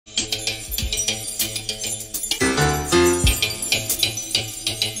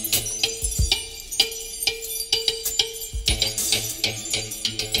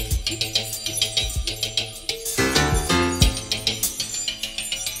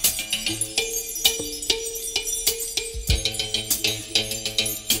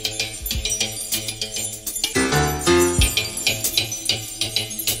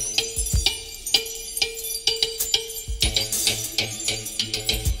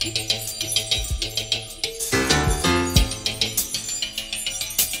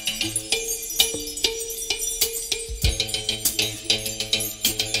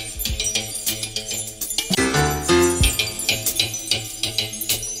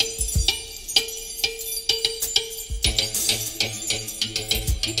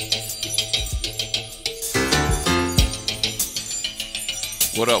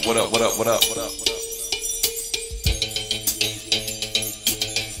What up, what up, what up, what up, what up?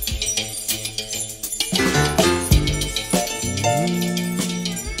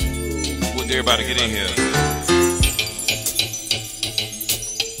 Want everybody to get in here.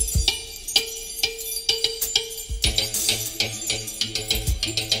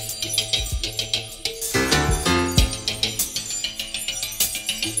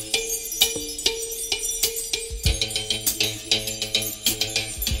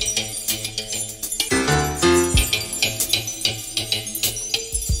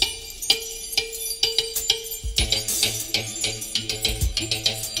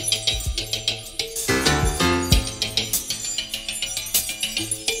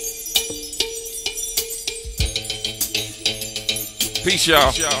 Peace,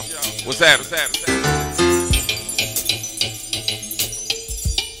 y'all. What's happening?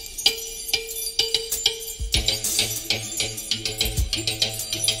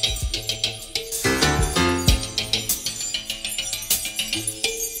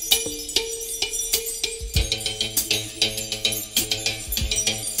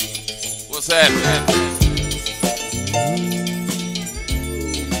 What's happening?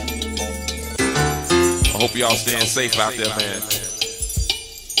 I hope y'all staying safe out there, man.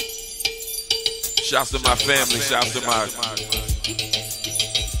 Shouts to my family, shouts to my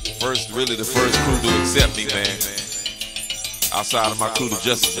the first crew to accept me, man. Outside of my crew, the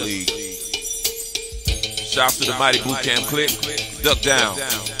Justice League. Shouts to the Mighty Boot Camp Click. Duck down.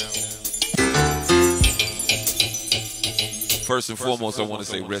 First and foremost, I want to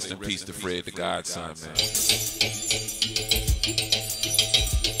say rest in peace to Fred, the Godson, man.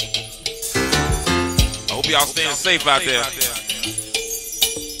 I hope y'all staying safe out there.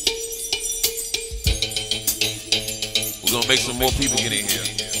 We're gonna make some more people get in here.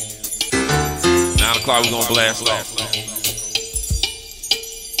 9 o'clock, we're gonna blast off.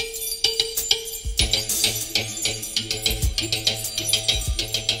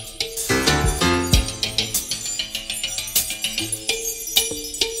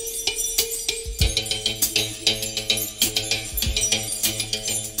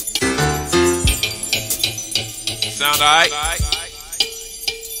 Sound all right?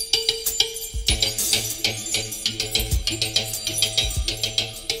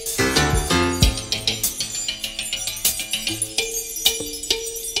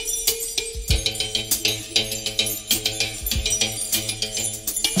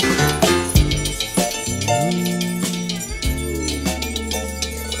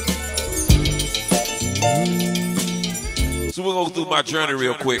 So we're gonna go through my journey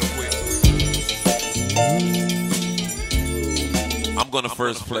real quick. I'm gonna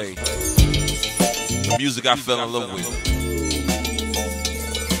first play the music I fell in love with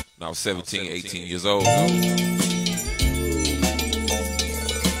when I was 17, 18 years old.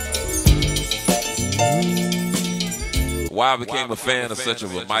 Why I became a fan of such a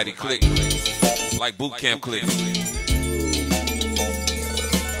mighty clique like Boot Camp Click.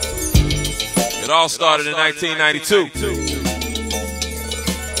 It all started in 1992.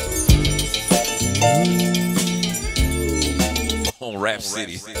 On Rap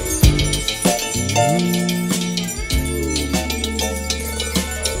City.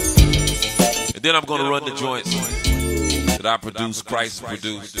 And then I'm gonna run the joints that I produced, Christ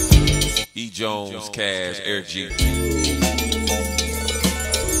produced, E. Jones, Cash, Eric G.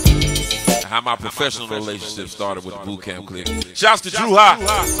 How my professional relationship started with the Boot Camp Click. Shouts to Drew High.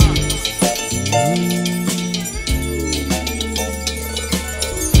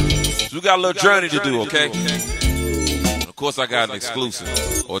 So we got a little journey to do, okay? Of course, I got an exclusive,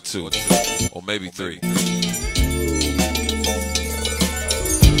 or 2, or maybe 3.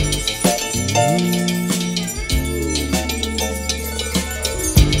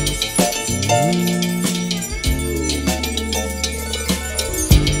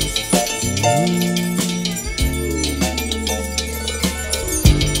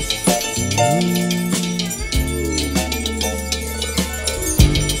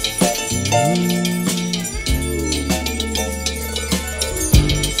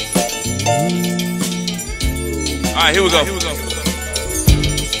 All right, here we go.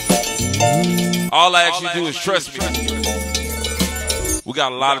 All I ask you to do is trust me. We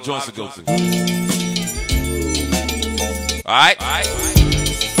got a lot of joints to go through. All right?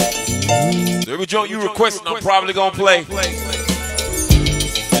 So every joint you requesting, I'm probably going to play.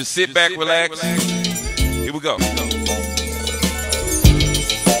 Just sit back, relax. Here we go.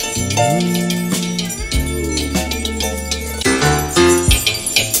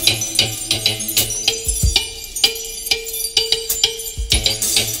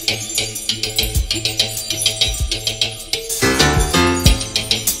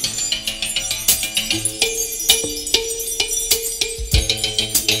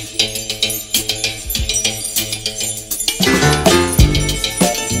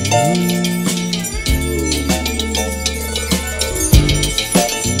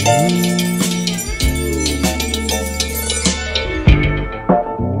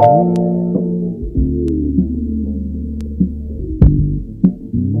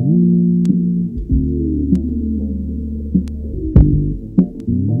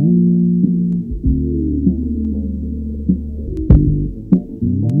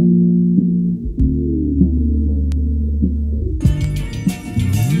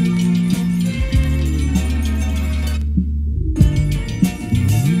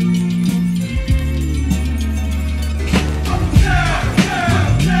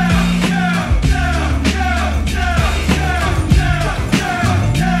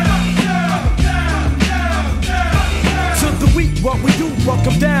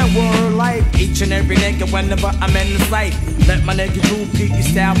 Welcome down, world life. Each and every nigga whenever I'm in the sight. Let my nigga do peep your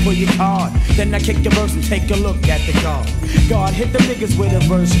style, pull your card. Then I kick your verse and take a look at the card. God, hit them niggas with a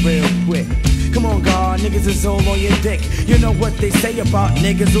verse real quick. Come on, God, niggas is all on your dick. You know what they say about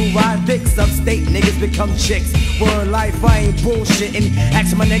niggas who ride dicks. Upstate niggas become chicks. Word life, I ain't bullshitting.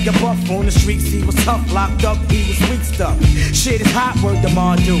 Ask my nigga Buff on the streets, he was tough. Locked up, he was sweet stuff. Shit is hot, word to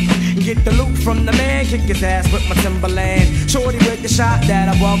Mardu. Get the loot from the man, kick his ass with my Timberland. Shorty with the shot that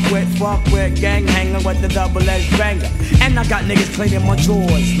I walk with, fuck with. Gang hanging with the double-edged banger. And I got niggas cleaning my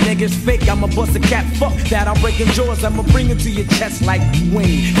drawers. Niggas fake, I'ma bust a cap, fuck that. I'm breaking jaws, I'ma bring it to your chest like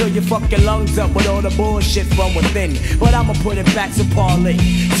wind. Fill your fucking lungs up with all the bullshit from within. But I'ma put it back to parlay.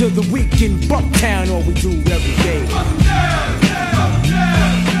 To the weekend, Bucktown, all we do every day.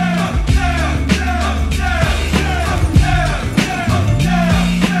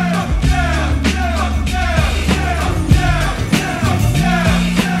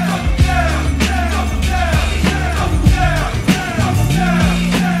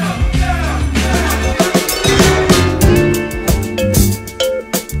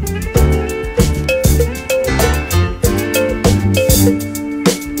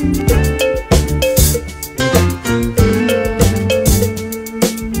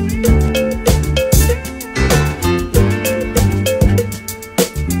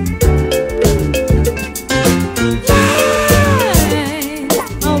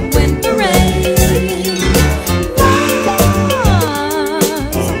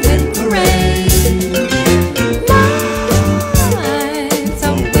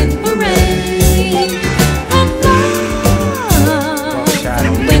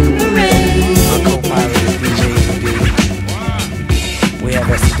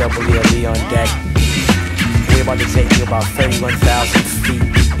 SCWLE on deck. We're about to take you about 31,000 feet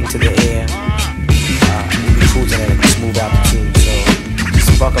into the air. We'll be cruising at a smooth altitude, so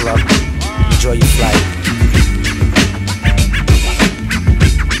just buckle up, enjoy your flight.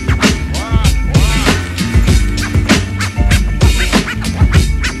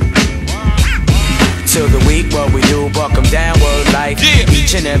 Till the week, what we do, buck 'em down, word life.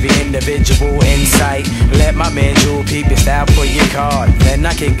 Each and every individual insight. Let my man Jewel peep your style, put your card. Then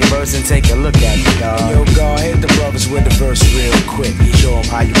I kick a verse and take a look at the card. Yo, God, hit the brothers with the verse real quick. You show 'em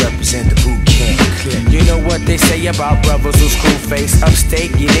how you represent the boot camp clip. You know what they say about brothers who screw face.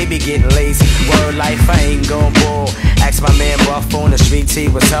 Upstate, yeah, they be getting laced. Word life, I ain't gon' bull. Ask my man Buff on the streets, he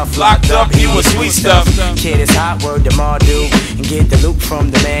was tough. Locked up, he was sweet stuff. Kid is hot, word to Mardu. And get the loot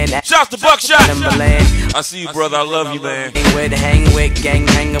from the man. Shout to Buckshot. Timberland. I see you, brother. I love you, man. Hang with, gang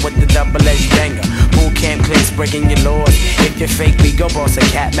hanging with the double-edged banger. Boot camp clicks breaking your laws. If you're fake, we go boss a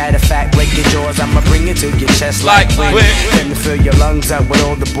cat. Matter of fact, break your jaws. I'ma bring it to your chest like wind. Let me fill your lungs up with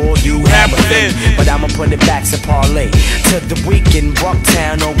all the bull you have within. But I'ma put it back to parlay. To the weekend,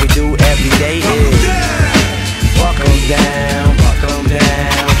 Bucktown, all we do every day is buck 'em down, buck 'em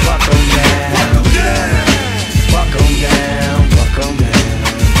down, buck 'em down, buck 'em down, buck 'em down.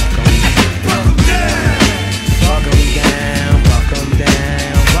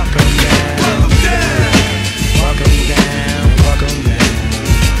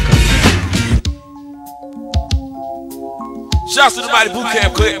 Shouts to the Mighty Boot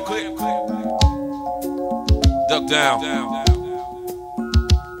Camp clip. Duck down.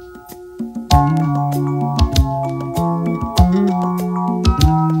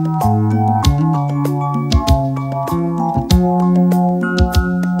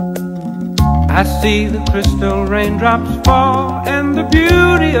 I see the crystal raindrops fall, and the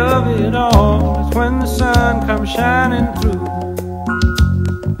beauty of it all is when the sun comes shining through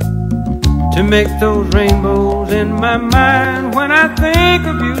to make those rainbows in my mind. When I think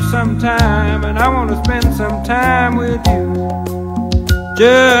of you sometime, and I want to spend some time with you,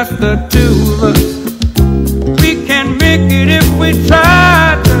 just the two of us. We can make it if we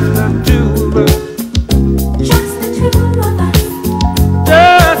try, just the two of us. Just the two of us.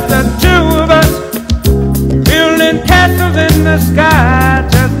 Just the two of us. Building castles in the sky,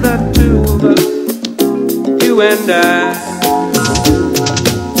 just the two of us. You and I.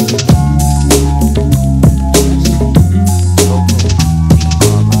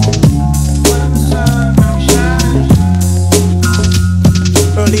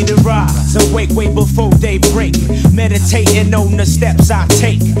 Meditating on the steps I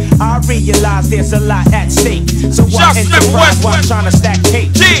take, I realize there's a lot at stake. So I enterprise while trying to stack cake.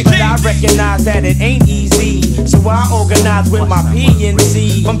 But I recognize that it ain't easy, so I organize with my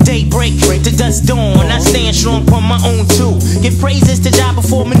PNC. From daybreak to dusk dawn, I stand strong on my own too. Give praises to God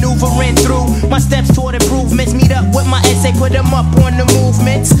before maneuvering through. My steps toward improvements, meet up with my essay, put them up on the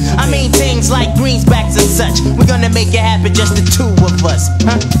movements. I mean things like greensbacks and such. We're gonna make it happen, just the two of us,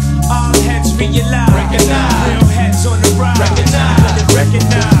 huh? All heads realize, recognize. Real heads on the rise, recognize.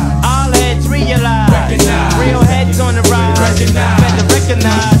 Recognize. All heads realize, recognize. Real heads on the rise, recognize. Better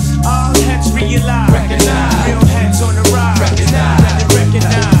recognize. All heads realize, recognize. Real heads on the rise, recognize. Better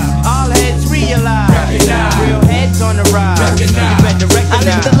recognize. All heads realize, recognize. Real heads on the rise, recognize. Better recognize. I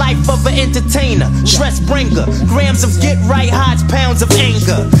live the life of an entertainer, stress bringer, grams of get right hides pounds of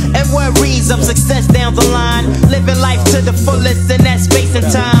anger, and worries of success down the line. Living life to the fullest in that space and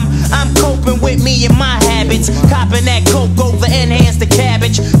time. I'm coping with me and my habits, copping that coke over enhance the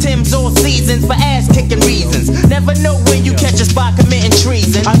cabbage. Tim's all seasons for ass kicking reasons. Never know when you catch a spot committing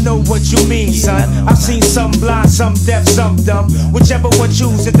treason. I know what you mean, son. I've seen some blind, some deaf, some dumb. Whichever one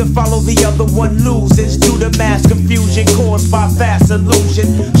chooses to follow, the other one loses due to mass confusion caused by fast illusion.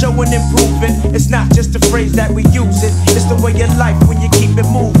 Showing improvement, it's not just a phrase that we use it. It's the way of life when you keep it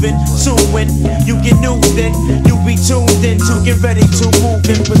moving. Soon when you get news, then you be tuned in to get ready to move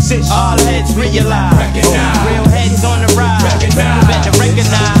in position. All heads realize, recognize. Real heads on the rise, recognize. Better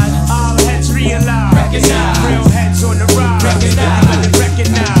recognize. All heads realize, recognize. Real heads on the rise, recognize. Better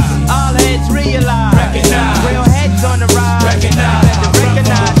recognize. All heads realize, recognize. Real heads on the rise, recognize. Better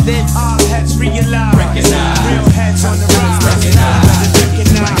recognize this. All heads realize, recognize. Real heads on the rise, recognize. Better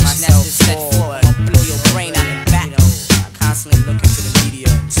recognize. Myself set forward, blow your brain out and back. Constantly looking to the media,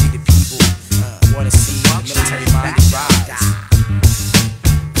 see the people, wanna see the military mind rise.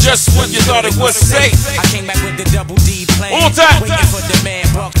 Just when you thought it was safe, I came back with the double D plan. All time. Waiting for the man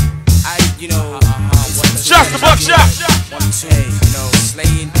Buck. Shots to Buckshot. Hey,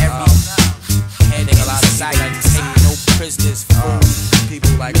 slaying every heading a lot of sight. Taking no prisoners for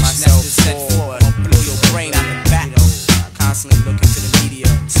people like myself. Set forward, blow your brain out the back. Constantly looking to the media,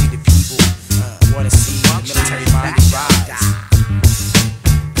 see the people, wanna see the military mind rise.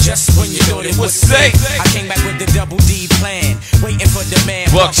 Just when you thought it was safe, I came back with the double D plan. Waiting for the man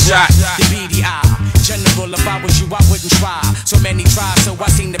Buckshot. The BDI. General, if I was you, I wouldn't try. So many tries, so I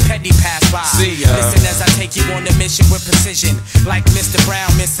seen the petty pass by. Listen as I take you on a mission with precision, like Mr. Brown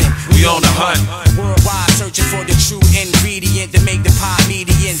missing. We on the hunt. Worldwide searching for the true ingredient to make the pie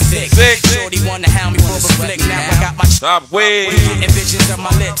median thick. Shorty wanna hound me for a flick. Now I got my Stop way. getting visions of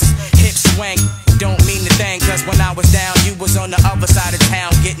my lips. Hips swing, don't mean a thing. Cause when I was down, you was on the other side of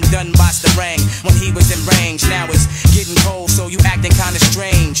town, getting done by Starang. When he was in range, now it's getting cold, so you acting kinda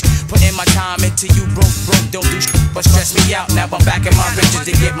strange. Putting my time into you, broke, don't do shit but stress me out. Now I'm back in my riches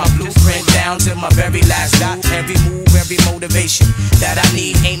to get my blueprint down to my very last dot. Every move, every motivation that I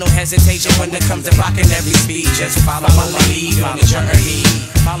need. Ain't no hesitation when it comes to rocking every speed. Just follow my lead on the journey.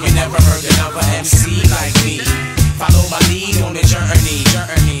 You never heard another MC like me. Follow my lead on the journey.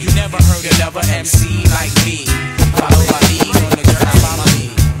 You never heard another MC like me. Follow my lead on the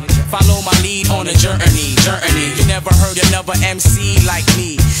journey. Follow my lead on a journey. You never heard another MC like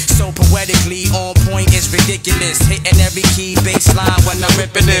me. So poetically on point, it's ridiculous. Hitting every key baseline when I'm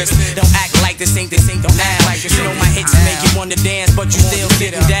ripping this. Don't act like this ain't now. You know my hits make you wanna dance, but you still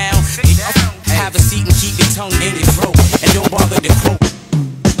sitting down. Have a seat and keep your tongue in your throat, and don't bother to quote.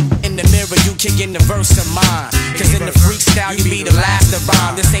 In the mirror, you kicking the verse of mine. Cause in the freestyle, you be the last to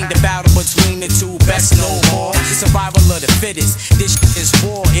rhyme. This ain't the battle between the two best no more. Survival of the fittest. This shit is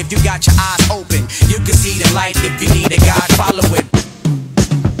war. If you got your eyes open, you can see the light. If you need a guide, follow it.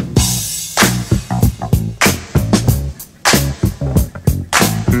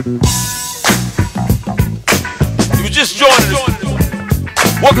 You just joined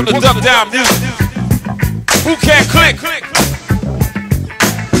us. Welcome to Duck Down Music. Who can't click?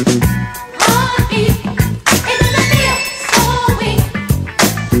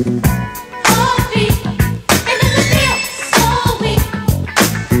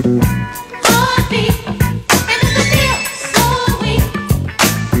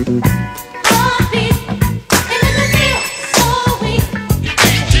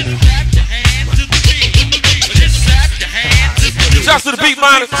 Shouts to the beat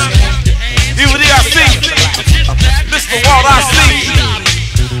miners. Even the I see. Mr. Walt, I see.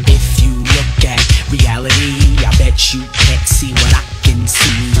 If you look at reality, I bet you can't see what I can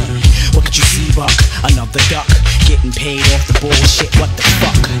see. What could you see, Buck? Another duck getting paid off the bullshit. What the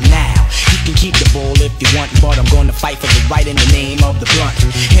fuck? Now you can keep the ball if if you want, but I'm gonna fight for the right in the name of the blunt.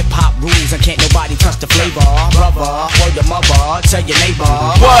 Hip-hop rules and can't nobody touch the flavor. Brother, word to mother, tell your neighbor.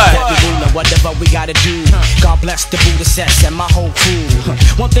 What? That we ruling whatever we gotta do. God bless the Buddha sets and my whole crew.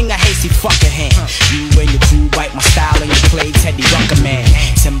 One thing I hate, see fucking hand. You and your crew bite my style and you play Teddy Ruckerman.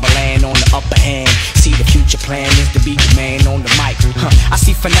 Timberland on the upper hand. See the future plan is to be the man on the mic. I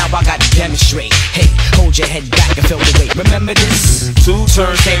see for now I gotta demonstrate. Hey, hold your head back and feel the weight. Remember this? 2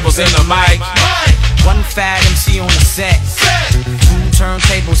 turntables in the mic. One fat MC on the set. 2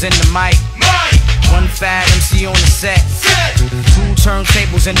 turntables in the mic. One fat MC on the set. 2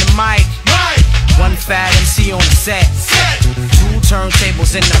 turntables in the mic. One fat MC on the set. 2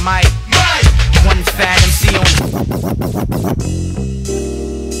 turntables in the mic. One fat MC on the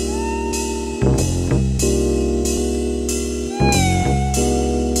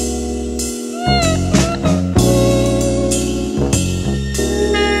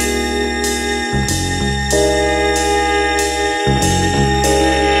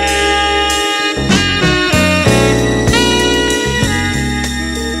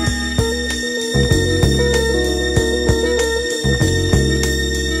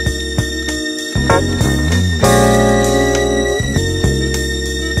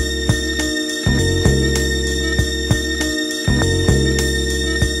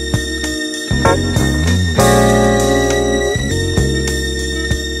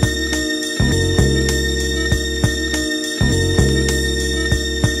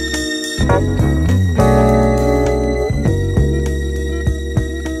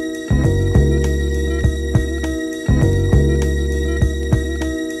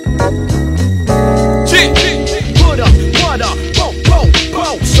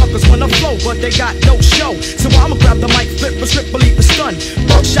but they got no show. So I'ma grab the mic, flip a strip, believe the stun.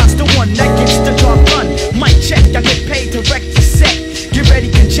 Buckshot's the one that gets the job done. Mic check, I get paid to wreck the set. Get ready,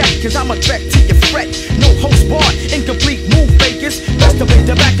 can check, cause I'm a threat to your fret. No host bar, incomplete move fakers. Best to wait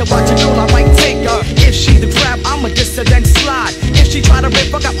the back and watch a girl, I might take her. If she the grab, I'm a dissident slide. If she try to rip,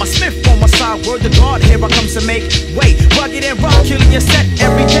 I got my Smith on my side. Word to God, here I comes to make way. Rugged and raw, killing your set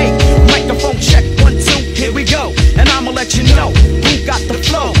every day. Microphone check, 1, 2, here we go. And I'ma let you know who got the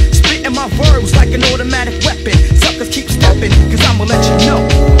flow. Spitting my verbs like an automatic weapon. Suckers keep stepping, cause I'ma let you know.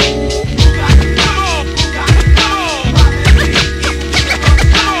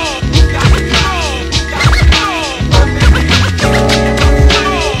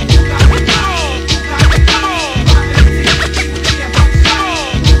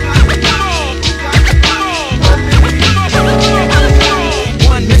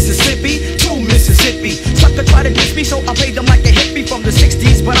 So I paid them like a hippie from the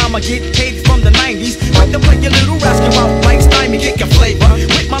 60s, but I'ma get paid from the 90s. Like to play your little rascal out like stymie, get your flavor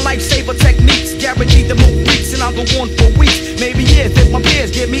with my lifesaver techniques, guaranteed to move weeks, and I'll go on for weeks, maybe years. If my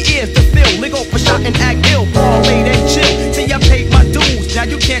peers give me ears to fill, lick off a shot and act ill, ball late and chill. See, I paid my dues, now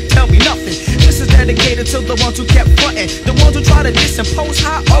you can't tell me nothing. This is dedicated to the ones who kept frontin', the ones who try to disimpose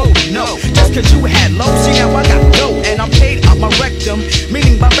high. Oh no, just cause you had low, see now I got dough, and I'm paid out my rectum,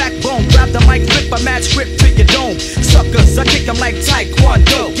 meaning my backbone. Grab the mic, flip a mad script to your dome. Suckers, I kick them like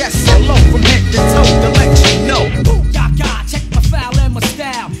Taekwondo. Yes, hello from head to toe to let you know. Ooh, gaga, check my foul and my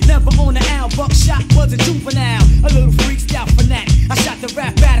style. Never on the owl, buckshot was a juvenile. A little freaked out fanatic. I shot the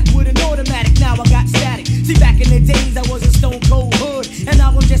rap addict with an automatic. Now I got static. See, back in the days I was a stone cold hood, and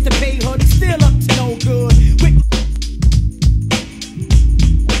now I'm just a paid hood, still up to no good.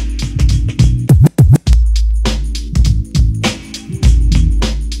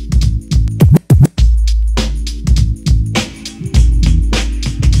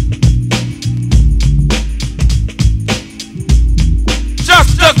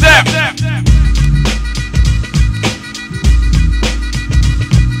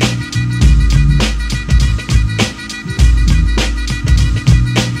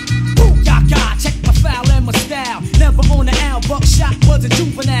 Buckshot was a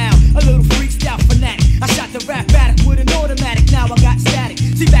juvenile, a little freaked out fanatic. I shot the rap addict with an automatic. Now I got static.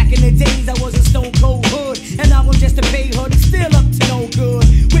 See, back in the days I was a stone cold hood, and now I'm just a paid hood, still up to no good.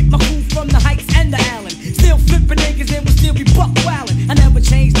 With my crew from the Heights and the Allen, still flipping niggas and will still be buck wildin'. I never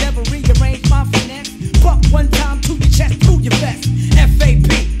changed, never rearranged my finesse. Buck one time to your chest, through your vest. FAP,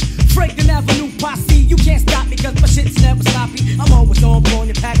 Franklin Avenue posse. You can't stop me cause my shit's never sloppy. I'm always on point,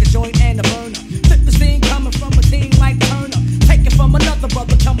 you pack a joint and a burner. Flip the scene coming from a team like Turner. From another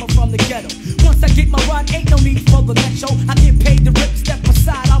brother coming from the ghetto. Once I get my run, ain't no need for the metro. I get paid to rip, step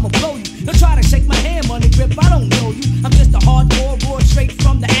aside, I'ma blow you. Don't try to shake my hand, money grip, I don't know you. I'm just a hardcore roar straight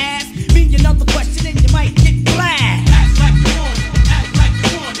from the ass. Me another question and you might get blast. Act like you want it, act like you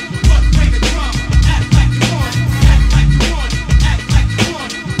want it. What bring the drama? Act like you want it, act like you want it. Act like you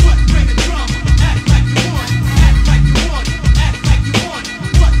want it. What bring the drama? Act like you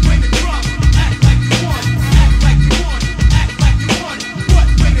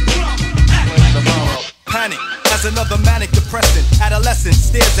as another manic depressant. Adolescent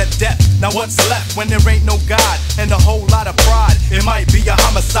stares at death. Now what's left when there ain't no God and a whole lot of pride? It might be a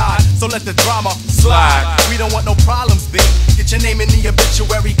homicide, so let the drama slide. We don't want no problems, big. Get your name in the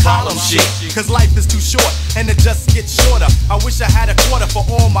obituary column, shit. Cause life is too short and it just gets shorter. I wish I had a quarter for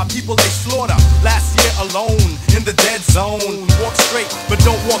all my people they slaughter. Last year alone in the dead zone. Walk straight, but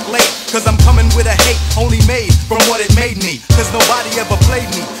don't walk late. Cause I'm coming with a hate only made from what it made me. Cause nobody ever played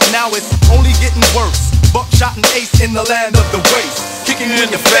me. Now it's only getting worse. Buckshot and Ace in the land of the waste. Kicking you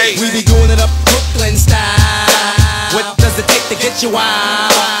in your face. We be doing it up Brooklyn style. What does it take to get you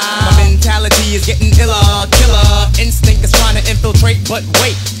wild? My mentality is getting iller, killer instinct is trying to infiltrate, but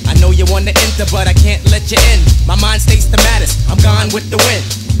wait, I know you wanna enter, but I can't let you in. My mind stays the maddest, I'm gone with the wind.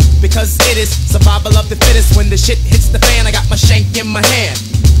 Because it is survival of the fittest. When the shit hits the fan, I got my shank in my hand.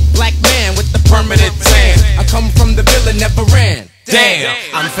 Black man with the permanent tan. I come from the villa, never ran. Damn,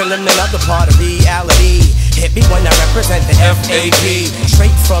 I'm feeling another part of reality. Hit me when I represent the FAP.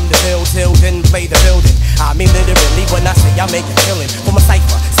 Straight from the field till then play the building. I mean literally when I say I make a killing for my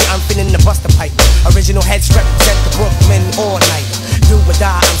cipher. See, I'm finna the buster pipe. Original heads represent the Brooklyn all night. Do or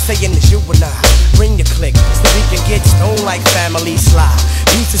die, I'm saying it's you and I. Bring your click so we can get stoned like family slide.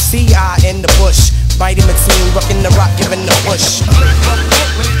 Used to see I in the bush. Vitamin team rocking the rock, giving the push.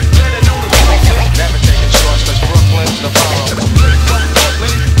 Never taking shorts cause Brooklyn's the borough.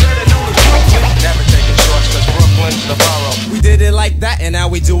 Never taking shorts cause Brooklyn's the borough. We did it like that and now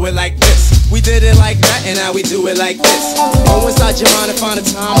we do it like this. We did it like that and now we do it like this. Go inside your mind and find a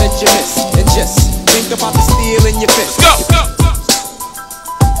time that you miss. And just think about the steel in your fist. Go, go, go.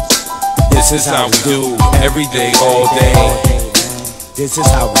 This is how we do, every day, all day. This is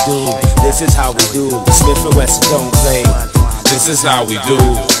how we do, this is how we do. Smith and Wesson don't play. This is how we do.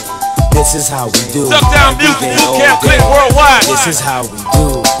 This is how we do. Duck Down Music, Boot Camp Click Worldwide. This is how we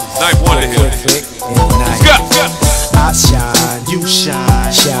do. Night Wonder here. I shine, you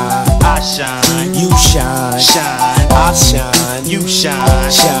shine, shine. I shine, you shine, shine. I shine, you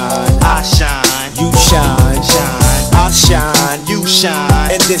shine, shine. I shine, you shine, shine. I shine, you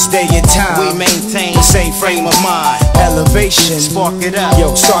shine. In this day and time, We maintain the same frame of mind. Elevation, Spark it up.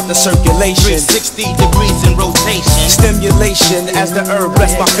 yo, start the circulation. 360 degrees in rotation. Stimulation as the herb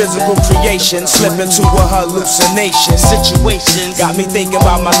bless my physical creation. Slip into a hallucination. Situations Got me thinking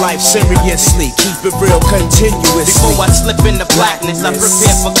about my life seriously. Keep it real continuously. Before I slip into blackness, I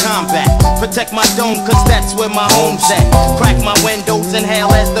prepare for combat. Protect my dome, cause that's where my home's at. Crack my windows,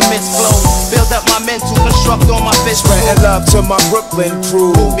 inhale as the mist flows. Build up my mental, construct on my fist. Spreading love to my Brooklyn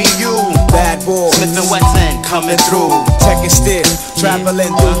crew. Who be you? Bad boys. Smith and Wesson coming through. Tech is stiff, traveling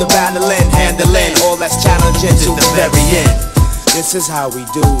through the battling, handling all that's challenging to the very end. This is how we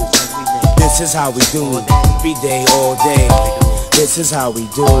do. This is how we do. Every day, all day. This is how we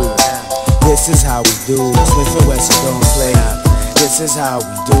do. This is how we do. Smith and Wesson don't play. This is how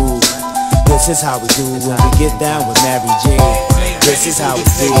we do. This is how we do when we get down with Mary J. This is how we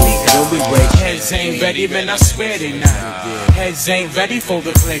do when we break. Heads ain't ready, man, I swear they not. Heads ain't ready for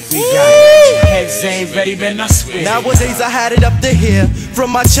the click we got. Heads ain't ready, man, I swear. Nowadays I had it up to here,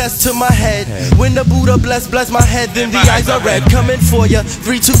 from my chest to my head. When the Buddha bless my head, then the eyes are red. Coming for ya,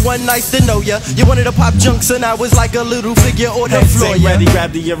 3, 2, 1, nice to know ya. You wanted to pop junks and I was like a little figure on the floor. Ain't ready,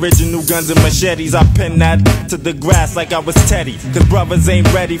 grab the original guns and machetes. I pin that to the grass like I was Teddy. Cause brothers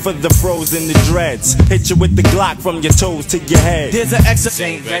ain't ready for the froze and the dreads. Hit you with the Glock from your toes to your head. There's an extra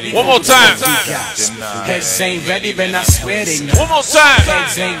Ain't ready. One more time. Heads ain't ready, man, I swear they not. One more time.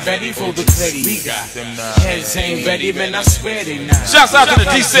 Heads ain't ready for the click we got. Heads ain't ready, man, I swear they not. Shouts out to the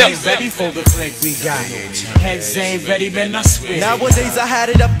Heads D-Cell. ain't ready for the click we got. Heads ain't ready, man, I swear. Nowadays I had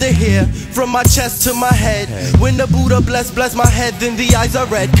it up to here, from my chest to my head. When the Buddha bless my head, then the eyes are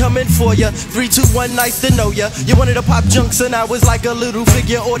red. Coming for ya, 3, 2, 1, nice to know ya. You wanted to pop junks and I was like a little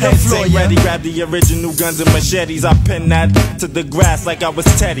figure on the Heads floor. ain't ready, grab the original guns and machetes. I pin that to the grass like I was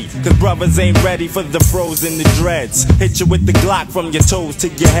Teddy. Cause brothers ain't ready for the froze and the dreads. Hit you with the Glock from your toes to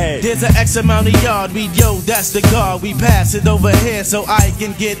your head. There's an X amount of yard, yo, that's the guard. We pass it over here so I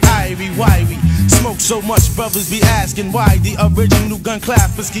can get irie. Why we smoke so much, brothers be asking why the original gun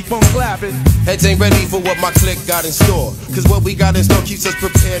clappers keep on clapping. Heads ain't ready for what my clique got in store. Cause what we got in store keeps us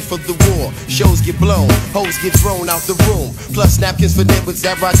prepared for the war. Shows get blown, hoes get thrown out the room. Plus napkins for nibbles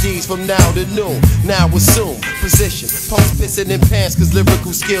that IDs from now to noon. Now assume position, pumps pissing in pants cause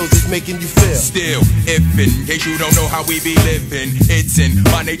lyrical skills is making you feel. Still, if in case you don't know how we be living, it's in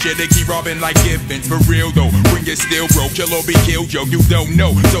my nature to keep robbing like Gibbons. For real though, bring it still broke, you'll all be killed, yo, you don't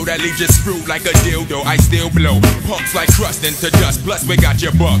know. So that leaves you screwed like a a dildo, I still blow. Pumps like crust into dust, plus we got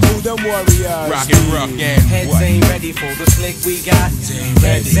your buck. Who them warriors? Rockin' rough, and Heads what? ain't ready for the slick we got.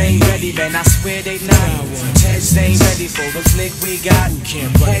 Heads ain't ready, man, I swear they not. Heads ain't ready for the slick we got.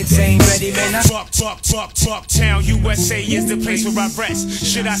 Heads ain't ready, man, I Talk town, USA is the place where I rest.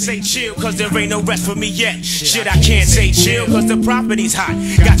 Should I say chill, cause there ain't no rest for me yet? Shit, I can't say chill, cause the property's hot.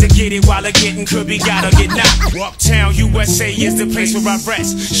 Got to get it while it getting could be gotta get knocked. Uptown, USA is the place where I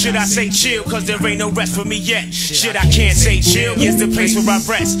rest. Should I say chill, cause there ain't no rest for me yet? Shit, I can't say chill, is the place where I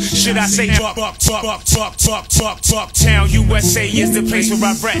rest. Should I say talk town, USA is the place where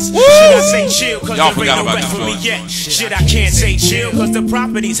I rest. Should I say chill, cause there ain't no rest for me yet? Shit, I can't say chill, cause the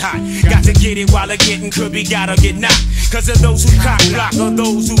property's hot. Got to get it while it getting could be gotta get knocked. Cause of those who cock block or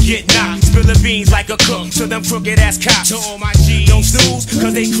those who get knocked. Spill the beans like a cook to them crooked ass cops. To all my G's, don't snooze,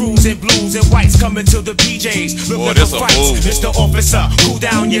 cause they cruise in blues and whites coming to the PJs. Look at the fights, Mr. Officer, cool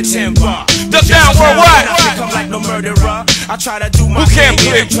down your temper. Duck down worldwide. I come like no murderer. I try to do my thing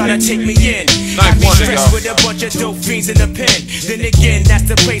and try to take me in. I be stressed with a bunch of dope fiends in the pen. Then again, that's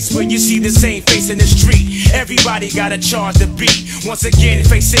the place where you see the same face in the street. Everybody got a charge to beat. Once again,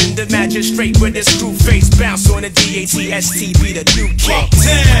 facing the magistrate with his screw face. Bounce on the DATSTB, the new king.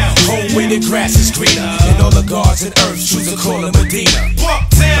 Home where the grass is greener, and all the gods and earth choose to call it Medina.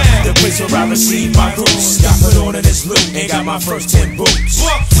 The place where I received my roots. Got put on in this loot and got my first 10 boots.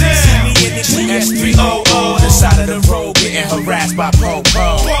 See me in the GS300 on the side of the road, getting harassed by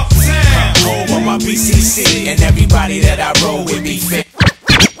po-po. Home on my BCC, and everybody that I roll with be fit.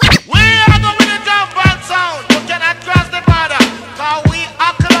 We are going to jump on sound. You cannot cross the border, cause we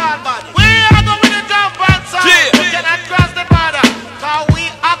are clean body. We are going to jump on sound. You cannot cross the border, cause we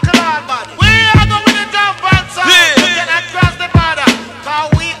are clean body. We are going to jump on sound. You cannot cross the border, cause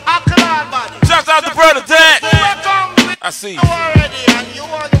we are clean body. Shouts out to brother Dad. I see you. Already, and you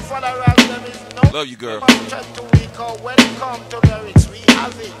are the follower of them is no. Love you, girl. When it come to lyrics, we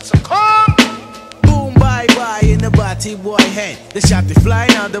have it. So come. Boom, bye bye in the body boy head. The shot is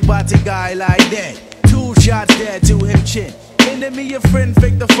flying out the body guy like that. 2 shots there to him chin. Enemy your friend,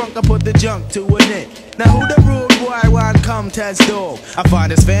 fake the funk, I put the junk to an end. Now who the rude boy want come test dog? I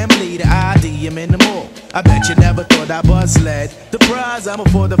find his family, the ID him in the mall. I bet you never thought I was led. The prize, I'm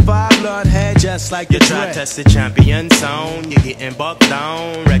for the 5 blunt head, just like you the try to test the champion sound, you're getting bucked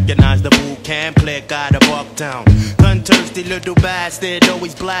down. Recognize the boot camp, click out of Bucktown. Gun-thirsty little bastard,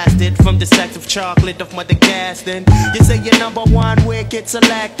 always blasted from the sacks of chocolate of Mother Gaston. You say you're #1 wicked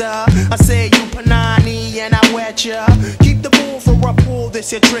selector. I say you Panani and I wet ya. Keep the bull for a pull,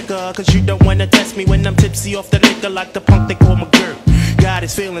 this your trigger. Cause you don't wanna test me when I'm tipsy off the liquor like the punk they call McGirt. Got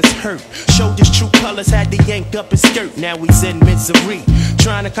his feelings hurt, showed his true colors, had to yank up his skirt. Now he's in misery,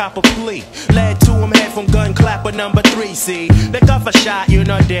 trying to cop a plea. Led to him head from gun clapper #3. See, lick off a shot, you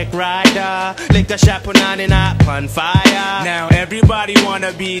know dick rider. Lick a shot, put 99 pun fire. Now everybody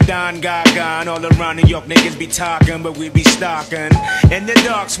wanna be Don Gaga. All around New York niggas be talking, but we be stalking. In the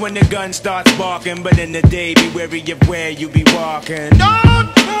darks when the gun starts barking, but in the day be wary of where you be walking. Don't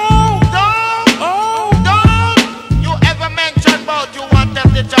move, don't you ever mention about you want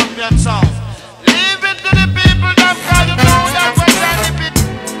them the champion song. Leave it to the people that call you know that when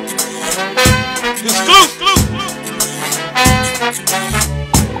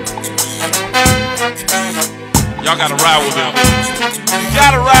Y'all gotta ride with me on this. You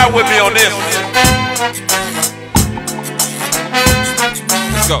gotta ride with me on this.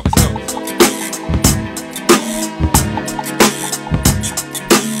 Let's go.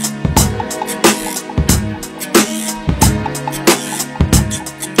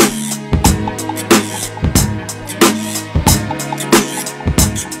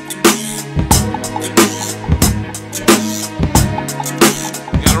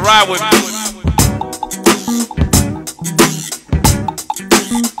 You gotta ride with me.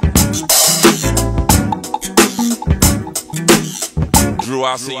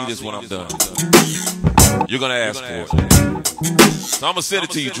 I'll send you this when I'm done. You're gonna ask for it. So I'm gonna send it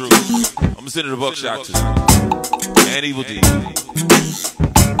to you, Drew. I'm gonna send it to Buckshot too. And Evil D.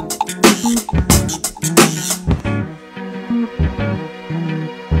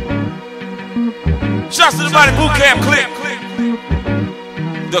 Shouts to the Mighty Boot Camp Click.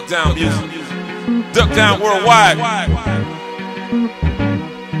 Duck Down Music. Duck Down Worldwide.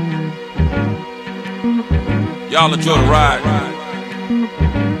 Y'all enjoy the ride.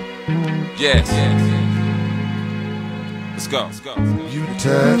 Yes. Let's go. You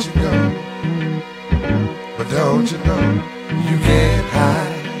touch and go, but don't you know you can't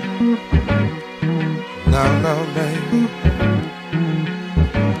hide? No, baby.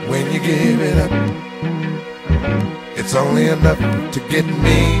 When you give it up, it's only enough to get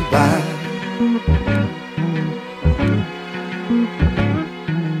me by.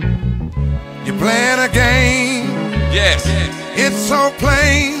 so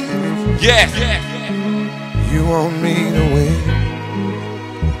plain. Yeah. You want me to win.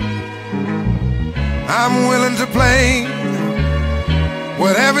 I'm willing to play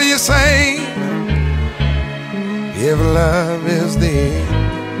whatever you say. If love is the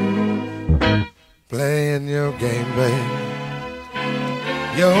end, playing your game, baby.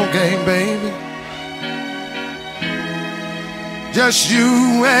 Your game, baby. Just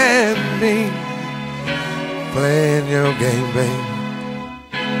you and me, playing your game, baby.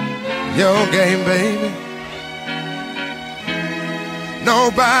 Your game, baby.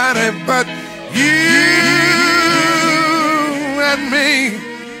 Nobody but you and me.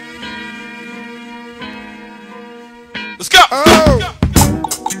 Let's go. Oh.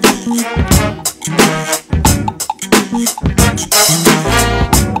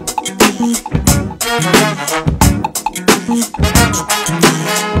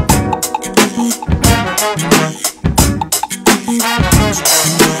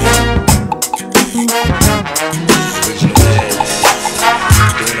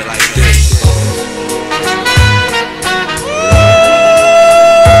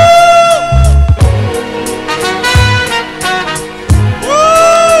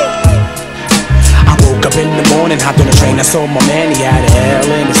 Hopped on the train, I saw my man, he had a L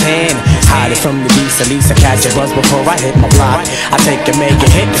in his hand. Hide it from the beast, at least I catch a buzz before I hit my block. I take a make a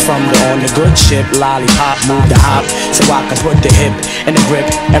hit from the on the good ship. Lollipop, move the hop, so I can put the hip in the grip.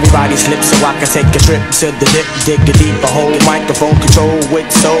 Everybody slip so I can take a trip to the dip. Dig a deeper hole, microphone control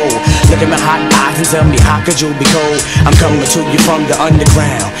with soul. Look at my hot eyes and tell me how could you be cold? I'm coming to you from the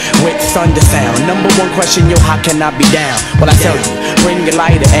underground with thunder sound. Number one question, yo, how can I be down? Well, I tell you, bring your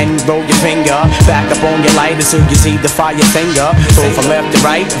lighter and roll your finger back up on your lighter so you see the fire finger. So from left to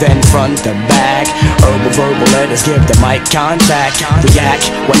right, then front to back. Herbal verbal letters give the mic contact. React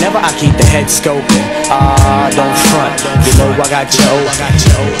whenever I keep the head scoping. Don't front, you know I got you open.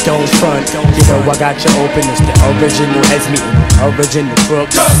 Don't front, you know I got you open. It's the original heads meeting, original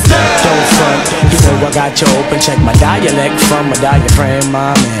crooks. Don't front, you know I got you open. Check my dialect from my diaphragm,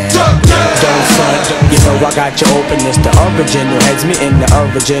 my man. Don't front, you know I got you open. It's the original heads meeting, the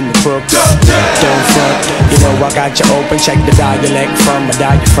original crooks. Don't front, you know I got you open. Check the dialect from my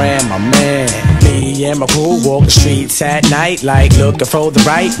diaphragm, my man. Me and my crew walk the streets at night like looking for the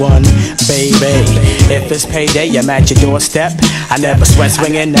right one, baby. If it's payday, I'm at your doorstep. I never sweat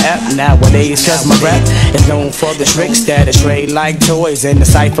swinging the F nowadays, cause my rep is known for the tricks that I trade like toys in the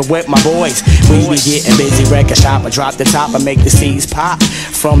cypher with my boys. We be getting busy, record shop, I drop the top, I make the seeds pop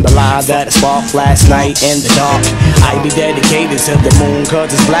from the line that I sparked last night in the dark. I be dedicated to the moon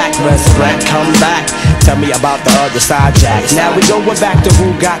cause it's black. Resurrect, come back, tell me about the other side jacks. Now we going back to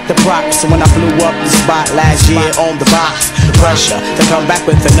who got the props. So when I blew up the spot last year on the box, pressure to come back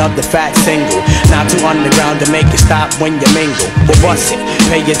with another fat single. Not too underground to make it stop when you mingle. But what's it?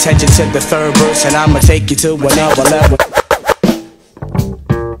 Pay attention to the third verse and I'ma take you to another level.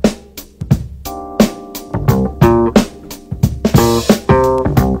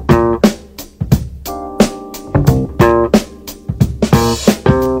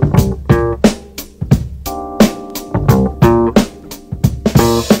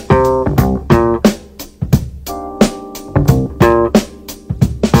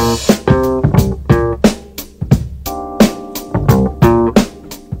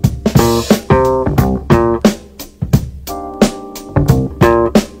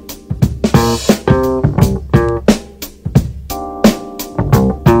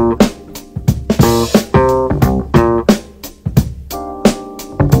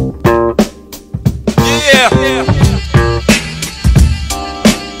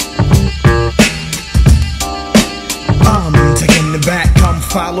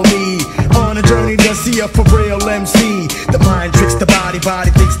 Follow me on a journey to see a for real MC. The mind tricks the body, body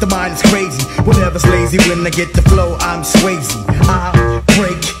thinks the mind is crazy. Whatever's lazy, when I get the flow, I'm Swayze. I'll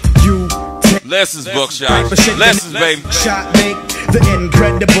break you. Lessons, Buckshot. Lessons, baby. Shot make the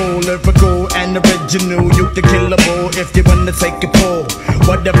incredible, lyrical and original. You the killable if you wanna take a pull.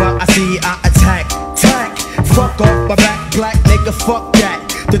 Whatever I see, I attack. Tack, fuck off my back, black nigga, fuck that.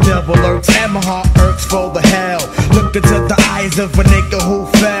 The devil lurks and my heart irks for the hell. Look into the eyes of a nigga who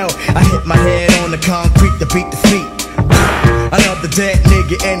fell. I hit my head on the concrete to beat the feet. Another dead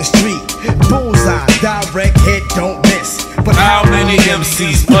nigga in the street. Bullseye, direct hit, don't miss. But how many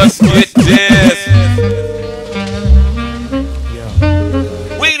MCs must get this?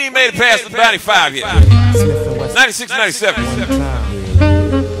 We ain't even made it past the 95 yet. 96, 97.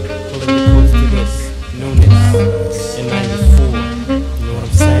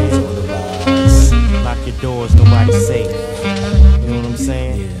 Doors, nobody's safe. You know what I'm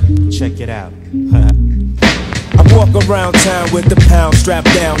saying? Yeah. Check it out. I walk walk around town with the pound strapped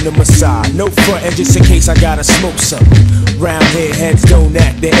down to my side. No frontin' just in case I gotta smoke something. Round here heads don't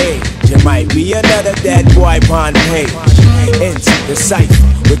act the age. You might be another dead boy on page. Into the cipher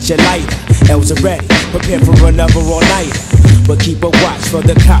with your lighter. L's are ready, prepare for another all-nighter. But keep a watch for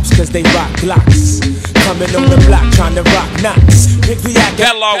the cops, cause they rock Glocks. Coming on the block, trying to rock knots. Pick the act.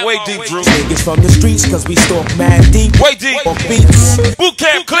 Catalog way deep, Drew. Niggas from the streets, cause we stalk mad deep. Way deep. Beats. Boot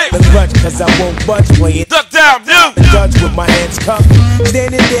camp clip. The grudge, cause I won't budge. Playing duck down, dude. The judge with my hands cuffed.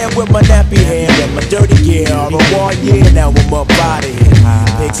 Standing there with my nappy hair and my dirty gear. All the war, yeah, now I'm up out of here.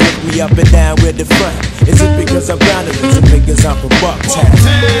 Pigs lick me up and down with the front. Is it because I'm grounded? Is it because I'm from Bucktown?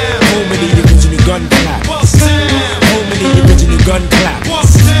 Home of the original gun claps. Home of the original gun claps.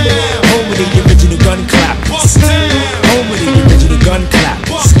 Home of the original gun claps. Home of the original gun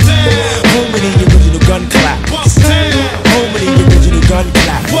claps. Home of the original gun claps. Home of the original gun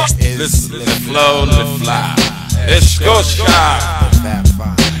claps. Listen, the flow, the fly. It's go shy.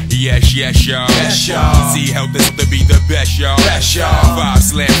 Yes, yes, y'all. Yes, y'all. See how this to be the best, y'all. Best, y'all. 5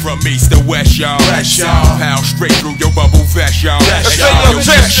 slam from east to west, y'all. Best, y'all. Pound straight through your bubble vest, y'all. Let's say your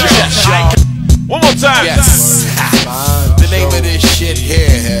chest, y'all. One more time. Yes. The name of this shit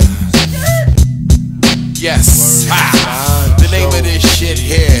here. Yes. The name of this shit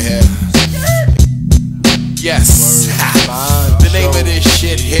here. Yes. The name of this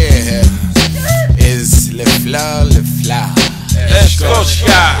shit here is Le Fleur, Le Fleur. Let's go,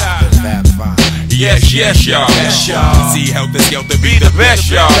 Sky. Yes, yes, y'all. Yes, y'all. See how this to be the best,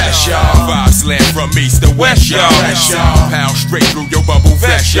 y'all. Best, y'all. 5 slam from east to west, y'all. Pound straight through your bubble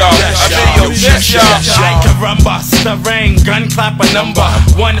vest, y'all. I mean, yo, chest, y'all. Like caramba, stirring, gun clap a number.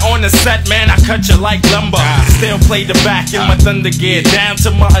 One on the set, man, I cut you like lumber. Still play the back in my thunder gear, down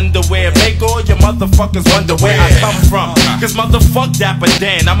to my underwear. Make all your motherfuckers wonder where I come from. Cause motherfuck Dapper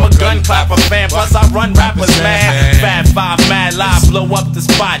Dan, I'm a gun clapper fan. Plus I run rappers, man. Fat 5, mad live, blow up the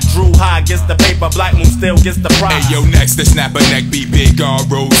spot. Drew High gets the paper, Black Moon still gets the prize. Hey yo, next to snap a neck, be big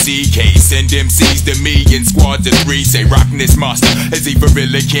R-O-C-K. Send MCs to me in squads of 3. Say rockin' this monster as he for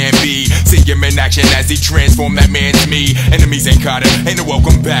really can be. See him in action as he transform that man's me. Enemies ain't caught him, ain't no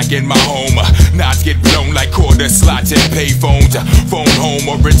welcome back in my home. Knots get blown like quarter slots and pay phones. Phone home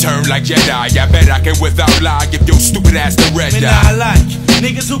or return like Jedi. I bet I can without lie give your stupid ass the red Man, eye. I like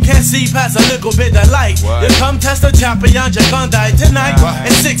niggas who can't see past a little bit of light. You come test a champion, you're gonna die tonight.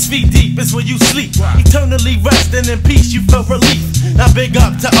 And 6 feet deep is where you sleep. Eternally resting in peace, you feel relief. Now big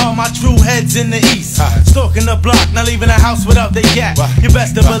up to all my true heads in the east. Stalking the block, not leaving the house without the yak. You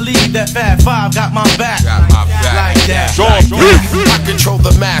best to believe that Fat 5 got my back. Like that. I control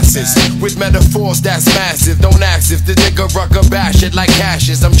the masses with metaphors that's massive. Don't ask if the nigga rucker bash it like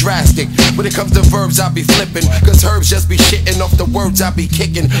ashes. I'm drastic. When it comes to verbs, I be flipping. Cause herbs just be shitting off the words I be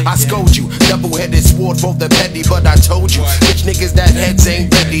kicking. I scold you, double-headed sword for the petty. But I told you, bitch niggas that heads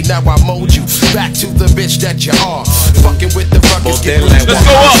ain't ready. Now I mold you back to the bitch that you are. Fucking with the ruckus. Let's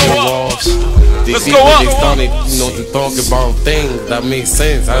go up. Let's go up. They talk about things that make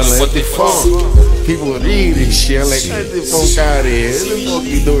sense. I was like, what the fuck? People read this shit. I'm like, get the fuck out of here. What the fuck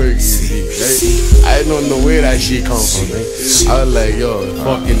you doing? I don't know where that shit come from, man. I was like, yo,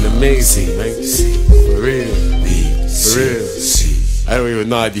 fucking amazing, man. For real. For real. I don't even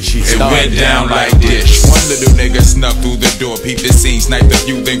know how this shit started. It went down like this. One little nigga snuck through the door, peeped the scene, sniped a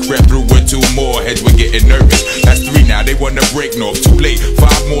few, then crept through with 2 more. Heads were getting nervous. That's 3 now, they wanna break north. Too late,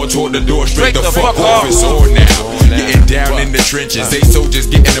 5 more toward the door, straight the fuck off. It's on now. Getting down in the trenches. They soldiers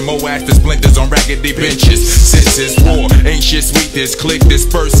getting the moass, the splinters on raggedy benches. Senses war, ain't shit sweet. This click, this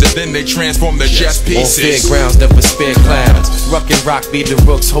person, then they transform the chess pieces. On fairgrounds, never spare clowns. Ruck and rock be the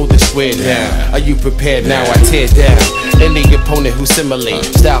rooks, hold the square down. Are you prepared now? I tear down any opponent who simulate.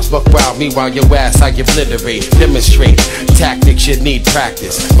 Styles buck wild, meanwhile your ass I obliterate. Demonstrate tactics, you need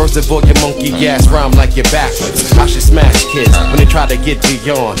practice. First of all, your monkey ass rhyme like you're backwards. I should smash kids when they try to get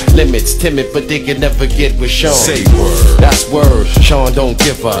beyond limits. Timid, but they can never get with Sean. Say word. That's word. Sean don't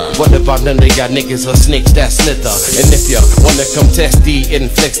give up. What about none of y'all niggas or snakes that slither? And if you wanna come test the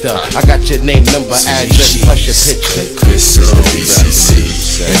inflictor, I got your name, number, address, plus your picture. This is the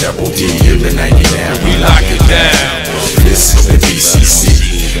BCC and Double D in the 90 now. We lock it down. This is the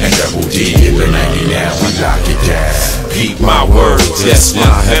BCC and Double D in the 90 now. We lock it down. Keep my words, yes, my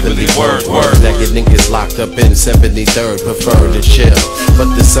heavenly word. That get niggas locked up in 73rd, prefer to chill,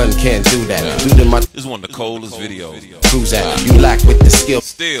 but the sun can't do that. Due to my This is one of the coldest videos. Who's that? You lack with the skill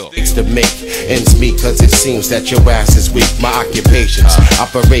Still it's to make ends meet, cause it seems that your ass is weak. My occupation's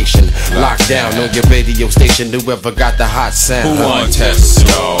operation locked down on your radio station. Whoever got the hot sound. Who on test,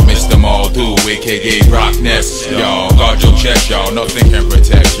 y'all? Mr. Maldu, aka Rock Nest, y'all. Guard your chest, y'all. Nothing can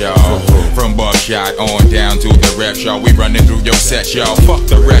protect best, y'all. From Buckshot on down to the rep, y'all. We running through your set, y'all. Fuck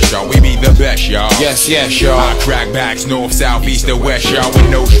the rest, y'all. We be the best, y'all. Yes, yes, y'all. I crack backs north, south, east, or west, y'all. With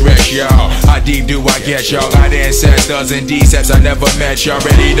no stress, y'all. How deep do I get, y'all? Got ancestors and decepts I never met, y'all.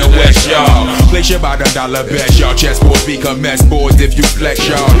 Ready to west, y'all. Place your about $1 bet, y'all. Chessboards become mess boards if you flex,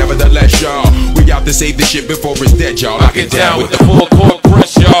 y'all. Nevertheless, y'all. We out to save the shit before it's dead, y'all. Lock it down with the full court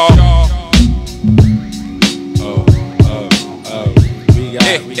press, y'all.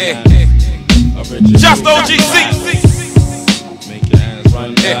 Just OGC. Make your hands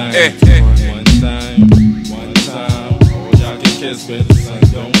run down. One time. Oh, y'all can kiss with the sun.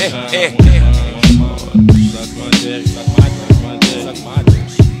 Don't shine. Suck my dick. Suck my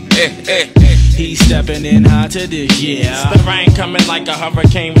dick. He's stepping in hot to this year. The rain coming like a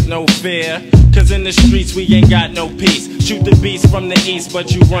hurricane with no fear. Cause in the streets we ain't got no peace. Shoot the beast from the east,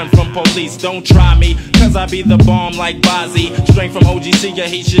 but you run from police. Don't try me, cause I be the bomb like Bozzy. Straight from OGC, you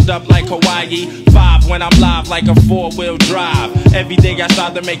heat shit up like Hawaii. 5 when I'm live like a 4-wheel drive. Every day I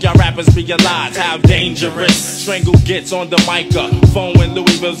strive to make y'all rappers realize how dangerous Strangle gets on the microphone. When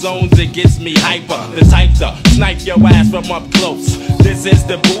Louisville zones, it gets me hyper. The type to snipe your ass from up close. This is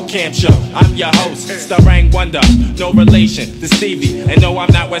the boot camp show. I'm your host, Starang Wonder. No relation to Stevie. And no,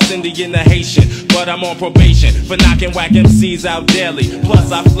 I'm not West Indian or Haitian, but I'm on probation for knocking whack MCs out daily.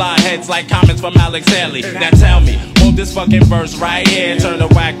 Plus I fly heads like comments from Alex Haley. Now tell me, hold this fucking verse right here. Turn the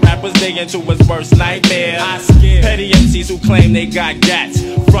whack rapper's day into his worst nightmare. I scare petty MCs who claim they got gats,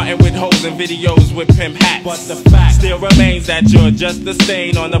 frontin' with hoes and videos with pimp hats. But the fact still remains that you're just a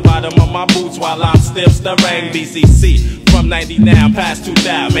stain on the bottom of my boots while I'm still Starang. BCC from 90 now past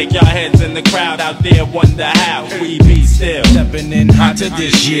 2000. Make y'all heads in the crowd out there wonder how we be still stepping in hot to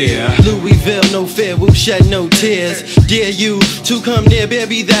this year. Louisville, no fear, we'll shed no tears. Dare you to come near,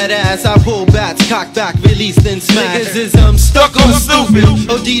 baby, that ass. I pull bats, cock back, release, then smash. Niggas is stuck on stupid.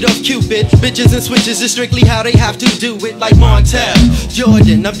 OD'd off Cupid. Bitches and switches is strictly how they have to do it. Like Montel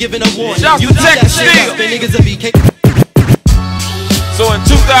Jordan, I'm giving a warning. You do that shit up, and niggas will be So in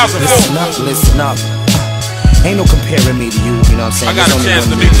 2004, listen up. Ain't no comparing me to you, you know what I'm saying? I got a chance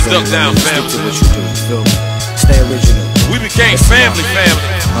to meet the Duck Down family. Stick to what you do, you feel me? Stay original. We became family.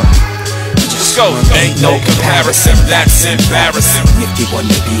 Let's go. Ain't no comparison, that's embarrassing. If you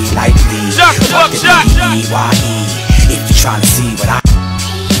wanna be like me, just Buckshot. E-Y-E. If you tryna see what I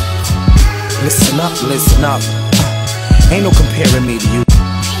listen up. Ain't no comparing me to you.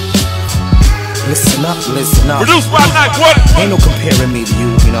 Listen up. Produced by Night What? Ain't no comparing me to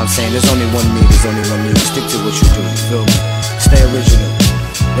you, you know what I'm saying? There's only one me, there's only one you. Stick to what you do, you feel me? Stay original.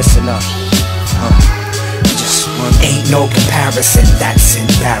 Listen up. Just one. Ain't no comparison, that's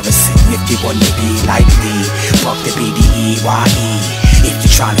embarrassing. If you wanna be like me, fuck the BDEYE. If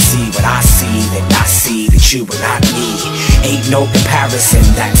you're trying to see what I see, then I see that you are not me. Ain't no comparison,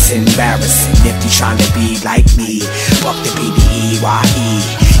 that's embarrassing. If you're trying to be like me, fuck the BDEYE.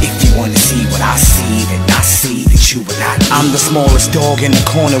 If you wanna see what I see, then I see that you are not me. I'm the smallest dog in the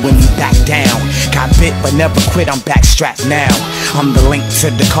corner when you back down. Got bit but never quit, I'm backstrapped now. I'm the link to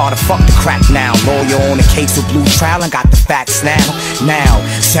the car to fuck the crack now. Lawyer on a case of blue trial and got the facts now. Now,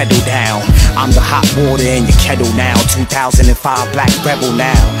 settle down. I'm the hot water in your kettle now. 2005 black rebel now.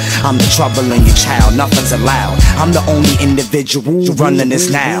 I'm the trouble in your child, nothing's allowed. I'm the only individual running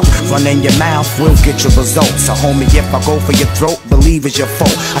this now. Running your mouth will get your results. So homie, if I go for your throat, believe it's your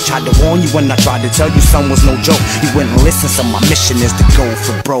fault. I tried to warn you when I tried to tell you son was no joke. You wouldn't listen, so my mission is to go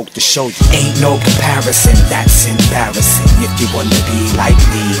for broke. To show you ain't no comparison, that's embarrassing. If you wanna be like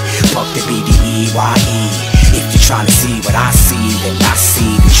me, fuck the BDEYE. If you're trying to see what I see, then I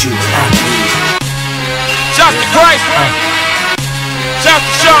see that you are not me. Shout to Christ. Shout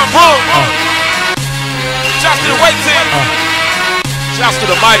to Sean Boone. Shout to the white team. Shout to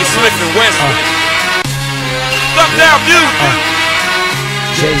the mighty Smith and West. Duck Down Music.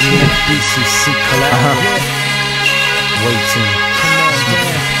 JBCC collab. White team.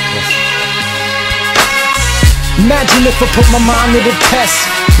 Imagine if I put my mind to the test.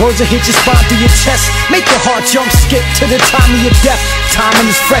 Words will hit your spine through your chest. Make your heart jump, skip to the time of your death. Timing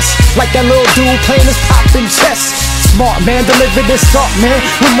is fresh, like that little dude playing his poppin' chess. Smart man, deliver this up, man.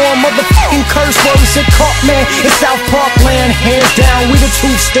 With more motherfucking curse words than caught, man. It's South Park land, hands down. We the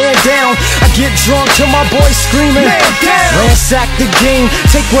truth, stand down. I get drunk till my boys screaming. Ransack the game,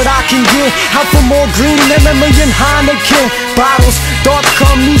 take what I can get. Out for more green than a million Heineken bottles. Thoughts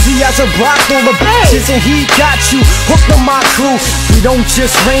come easy as a brothel. The bitches and he got you hooked on my crew. We don't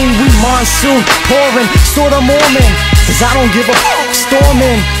just rain, we monsoon pouring. Sort of Mormon, cause I don't give a fuck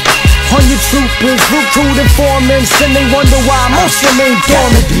storming. On your troopers, recruit informants, and they wonder why most of them ain't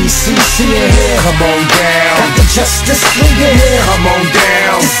dormant. BCC in here, come on down. Got the Justice League in here, come on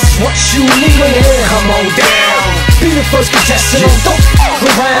down. This is what you need in here, come on down. Be the first contestant, don't fuck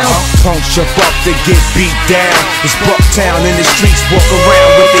around. Punks jump up to get beat down. It's Bucktown in the streets, walk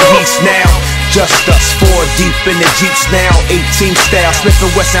around with the heats now. Just us, 4 deep in the Jeeps now. 18 style, Smith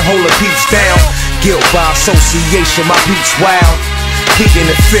 & Wesson, hold the peeps down. Guilt by association, my beats wild. Beating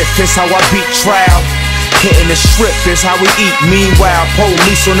the fifth is how I beat trial. Hitting the strip is how we eat. Meanwhile,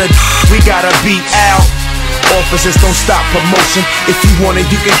 police on the we gotta beat out. Officers don't stop promotion. If you want it,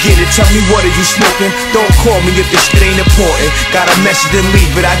 you can get it. Tell me what are you smoking? Don't call me if this shit ain't important. Got a message and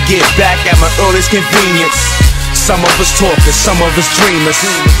leave it. I get back at my earliest convenience. Some of us talkers, some of us dreamers.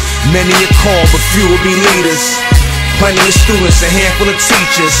 Many are called, but few will be leaders. Plenty of students, a handful of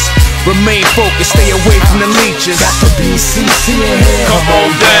teachers. Remain focused, stay away from the leeches. Got the BCC in here, come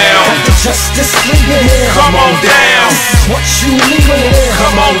on down. Got the Justice League in here, come on down. This is what you need in here,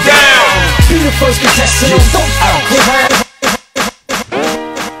 come on down. Be the first contestant, don't fuck around.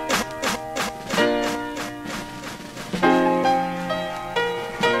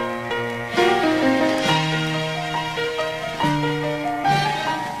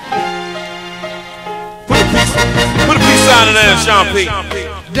 Put a peace sign in there, Sean P.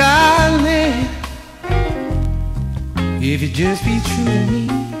 Darling, if you just be true to me,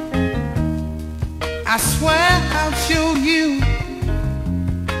 I swear I'll show you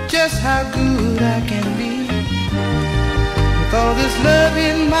just how good I can be. With all this love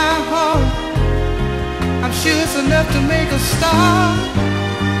in my heart, I'm sure it's enough to make a star.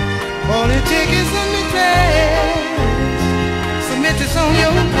 All it takes is a message, submit this on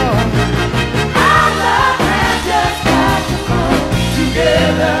your part. Our love has just got to go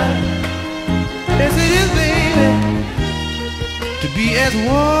together. Yes it is, baby, to be as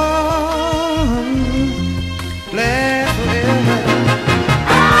one, last forever.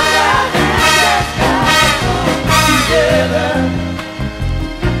 Our love has just got to go together.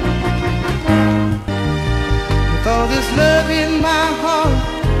 With all this love in my heart,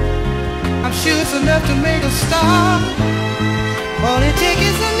 I'm sure it's enough to make a star. All it takes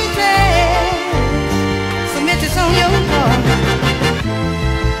is a message, submit this on your part.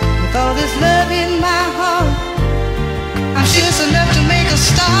 With all this love in my heart, I'm sure it's enough to make a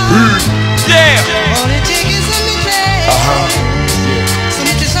star. Yeah. All it takes is a message,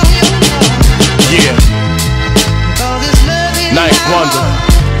 submit this on your part. Yeah. With all this love in Ninth my Wonder,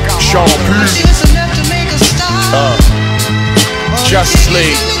 heart, Sean I'm sure it's enough to make a star. Justice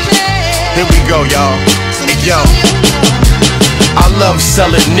League. Here we go, y'all. Hey, yo. I love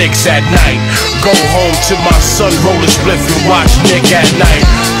selling nicks at night. Go home to my son, roll a spliff and watch Nick at night.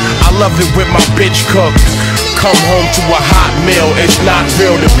 I love it when my bitch cook. Come home to a hot meal, it's not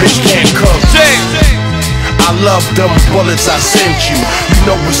real, the bitch can't cook. I love them bullets I sent you. You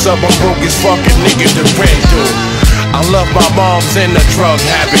know what's up, I'm broke as fucking nigga to rent to. I love my mom's in a drug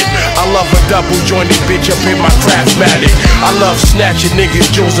habit. I love a double jointed bitch up in my Craftmatic. I love snatching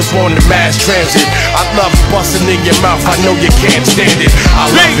niggas jewels up on the mass transit. I love busting in your mouth, I know you can't stand it. I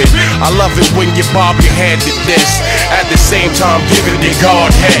love it, I love it when you bob your head to this. At the same time giving the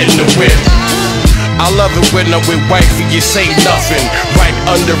guard head in the whip. I love it when I'm with wifey, you say nothing. Right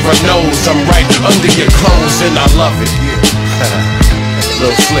under her nose, I'm right under your clothes, and I love it.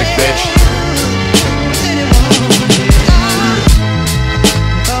 Little slick bitch.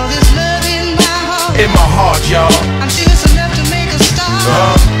 In my heart, y'all. I'm sure it's enough to make a star.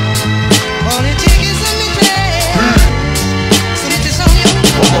 All it takes is a message, submit this on your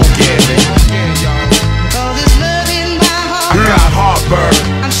part. One more again, With all this love in my heart, I got heartburn.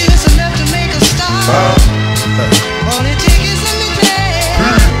 I'm sure it's enough to make a star. All it takes is a message,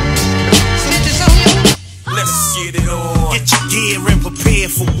 submit this on your part. Let's get it on. Get your gear and prepare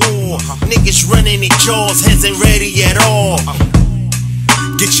for war. Niggas running their jaws, heads ain't ready at all.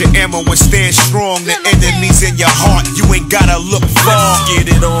 Get your ammo and stand strong. The enemy's in your heart, you ain't gotta look far. Let's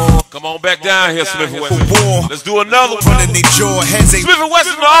get it on. Come on back down here, Smith & Wesson. Let's do another one. Running their jaw, heads ain't Smith &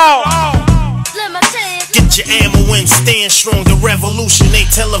 Wesson all. Get your ammo and stand strong. The revolution ain't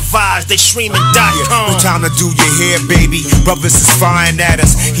televised, they streaming.com. No time to do your hair, baby. Brothers is firing at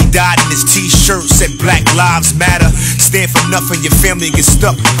us. He died in his t-shirt, said Black Lives Matter. Stand for nothing, your family get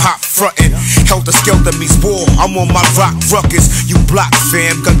stuck, pop frontin'. Helter Skelter meets war, I'm on my rock ruckus. You block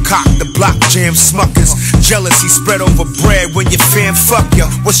fam, concoct the block jam smuckers. Jealousy spread over bread when your fam fuck ya.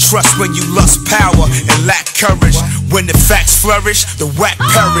 What's trust when you lust power and lack courage? When the facts flourish, the whack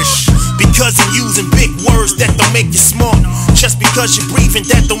perish. Because you're using big words that don't make you smart. Just because you're breathing,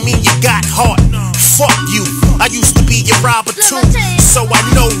 that don't mean you got heart. Fuck you, I used to be your robber too. So I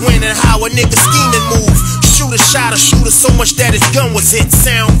know when and learning how a nigga scheming move. Shoot a shot or shoot her so much that his gun was hit.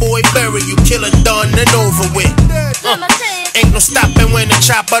 Sound boy bury you, killer done and over with. Ain't no stopping when the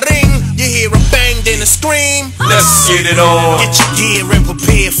chopper ring. You hear a bang then a scream. Let's get it on. Get your gear and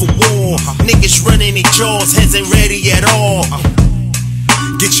prepare for war. Niggas running their jaws, heads ain't ready at all.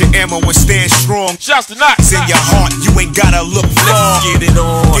 Get your ammo and stand strong. Just not it's in your heart, you ain't gotta look far. Let's get it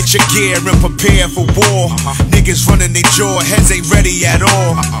on. Get your gear and prepare for war. Niggas running their jaw, heads ain't ready at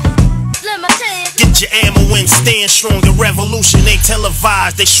all. Get your ammo and stand strong. The revolution ain't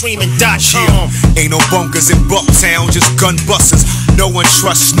televised, they streaming .com. Ain't no bunkers in Bucktown, just gun busters. No one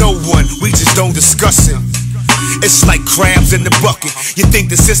trusts no one, we just don't discuss it. It's like crabs in the bucket. You think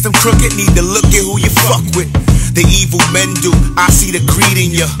the system crooked? Need to look at who you fuck with. The evil men do, I see the greed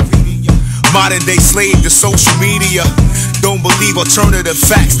in ya. Modern day slave to social media. Don't believe alternative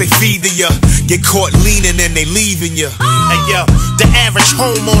facts, they feeding ya. Get caught leaning and they leaving ya. Hey yo, the average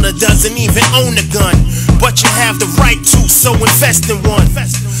homeowner doesn't even own a gun, but you have the right to, so invest in one.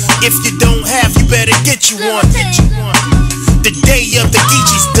 If you don't have, you better get you one. The day of the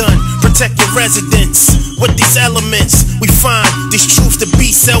Geechee's done. Protect your residence. With these elements, we find these truths to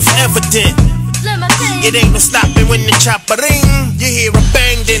be self-evident. It ain't no stopping when the chopper ring. You hear a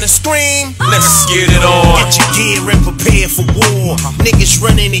bang then a scream. Let's get it on. Get your gear and prepare for war. Niggas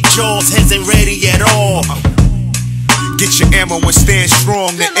running their jaws, heads ain't ready at all. Get your ammo and stand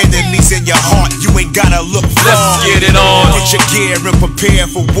strong. The enemy's in your heart, you ain't gotta look far. Let's get it on. Get your gear and prepare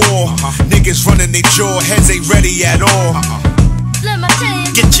for war. Niggas running their jaw, heads ain't ready at all.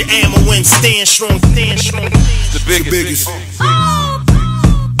 Get your ammo and stand strong, stand strong. The biggest.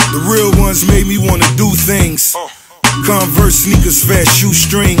 The real ones made me wanna do things. Converse sneakers, fast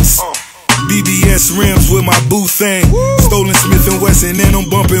shoestrings. BBS rims with my boo thing. Stolen Smith & Wesson and I'm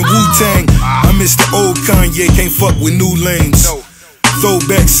bumping Wu-Tang. I miss the old Kanye, can't fuck with new lanes.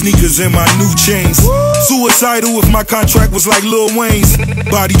 Throwback sneakers and my new chains. Suicidal if my contract was like Lil Wayne's.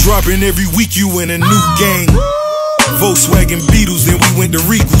 Body dropping every week, you in a new game. Volkswagen Beetles, then we went to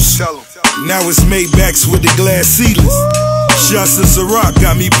Regals. Now it's Maybachs with the glass ceilings. Shots of Ciroc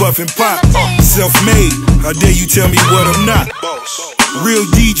got me puffin' pop. Self-made, how dare you tell me what I'm not? Real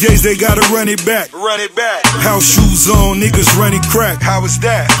DJs, they gotta run it back. House shoes on, niggas running crack. How is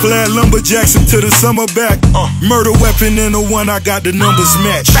that? Plaid lumberjacks until the summer back. Murder weapon in the one, I got the numbers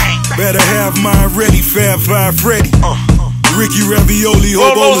match. Better have mine ready, Fab Five Freddy. Ricky Ravioli,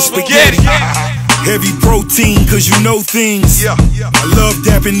 hobo spaghetti. Heavy protein, cause you know things. I love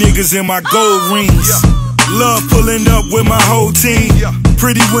dapping niggas in my gold rings. Love pulling up with my whole team.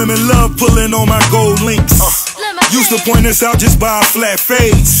 Pretty women love pulling on my gold links. Used to point us out just by a flat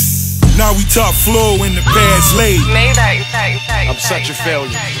face. Now we top floor in the past laid. I'm such a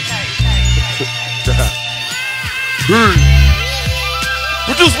failure.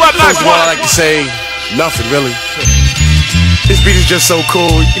 Produce what nice one. I like to say nothing really. This beat is just so cool.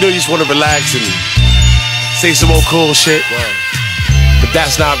 You know, you just want to relax and say some more cool shit. But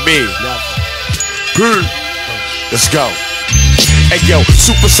that's not me. Let's go. Hey yo,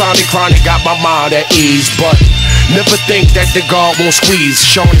 supersonic chronic got my mind at ease, but never think that the guard won't squeeze.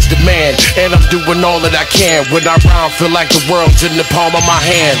 Sean is the man, and I'm doing all that I can. When I rhyme, feel like the world's in the palm of my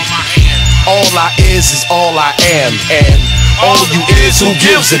hand. All I is all I am, and all of you is who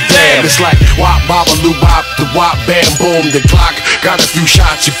gives a damn. It's like wop, bobbaloo, bop, the wop, bam, boom. The clock got a few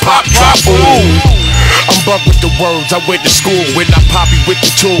shots, you pop, drop, boom. I'm bugged with the words, I went to school. When I poppy with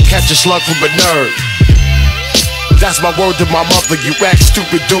the tool, catch a slug from a nerd. That's my word to my mother. You act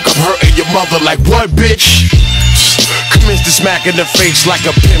stupid, Duke, I'm hurting your mother. Like what, bitch? Commence to smack in the face like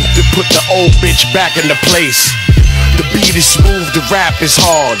a pimp to put the old bitch back in the place. The beat is smooth, the rap is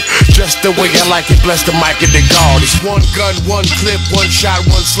hard. Just the way I like it, bless the mic and the guard. It's one gun, one clip, one shot,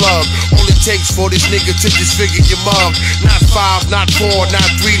 one slug. All it takes for this nigga to disfigure your mug. Not 5, not 4, not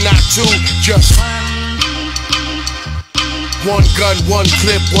 3, not 2, just one gun, one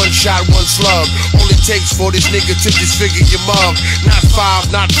clip, one shot, one slug. All it takes for this nigga to disfigure your mug. Not 5,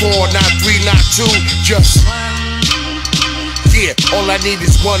 not 4, not 3, not 2, just yeah, all I need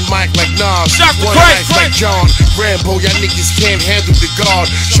is one mic like Nas, one knife like John Rambo. Y'all niggas can't handle the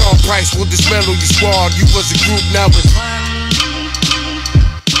guard. Sean Price will dismantle your squad. You was a group, now it's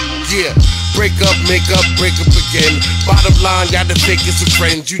yeah. Break up, make up, break up again. Bottom line, y'all the fakest of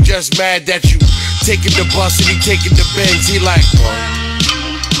friends. You just mad that you taking the bus and he taking the Benz. He like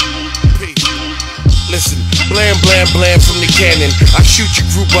listen, blam, blam, blam from the cannon. I shoot your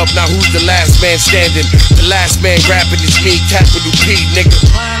group up, now who's the last man standing? The last man rapping is me, capital P, nigga.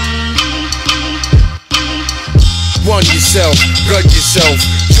 Run yourself, gun yourself.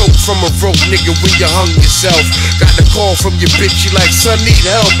 Choke from a rope, nigga, when you hung yourself. Got a call from your bitch, she like, son, need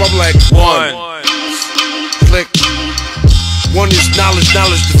help. I'm like, one. Click. One is knowledge,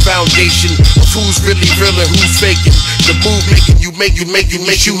 the foundation of who's really real and who's faking. The move making you make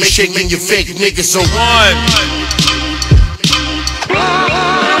you shaking your fake nigga. So one.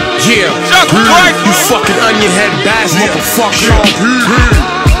 Yeah, you fucking onion head bastard, motherfucker.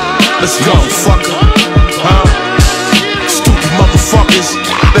 Let's go, fucker. Stupid motherfuckers.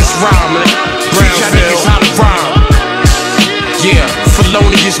 Let's rhyme, man. Teach y'all niggas how to rhyme. Yeah,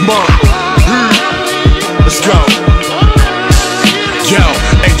 felonious monk. Let's go. Yo,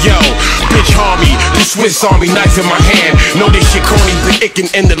 and yo, bitch homie, the Swiss Army knife in my hand. Know this shit corny, but it can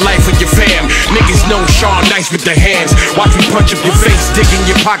end the life of your fam. Niggas know Sean nice with their hands. Watch me punch up your face, dig in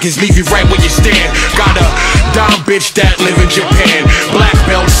your pockets, leave you right where you stand. Got a dumb bitch that live in Japan. Black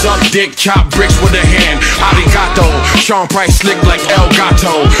belt, suck dick, chop bricks with a hand. Arigato, Sean Price slick like El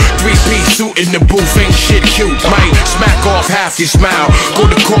Gato. 3-piece suit in the booth, ain't shit cute. Might smack off half your smile. Go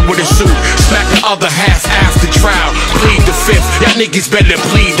to court with a suit, smack the other half after trial. Plead the fifth, y'all niggas better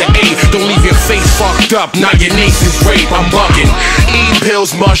plead the eighth. Don't leave your face fucked up, now your niece is rape. I'm bugging. Eat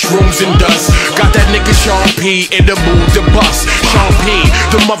pills, mushrooms, and dust. Got that nigga Sean P in the mood to bust. Sean P,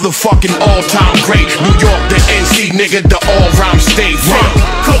 the motherfucking all-time great. New York, the NC nigga, the all-rhyme state. From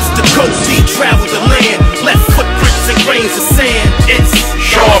coast to coast, he traveled the land. Left footprints and grains of sand. It's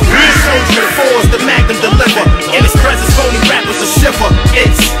Sean P. Soldier fours, the Magnum deliver. In his presence, phony rappers a shiver.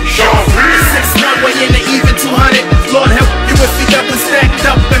 It's Sean P. 6 runway in the even 200. Lord help you if he double stacked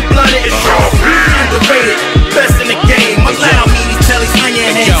up and blunted. It's Sean P. Underrated, best in the game. Allow me to tell these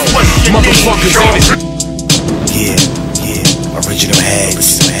onion heads what's your name. Yeah, original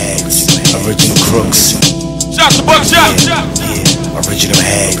hags, original crooks. Shots the buckshot. Yeah, original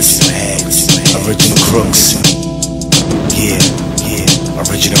hags, original crooks. Yeah,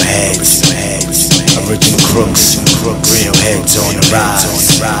 original hags, original crooks. Real heads on the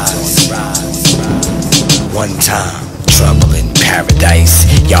rise. One time. Trouble in paradise,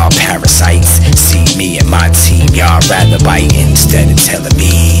 y'all parasites. See me and my team, y'all rather bite instead of telling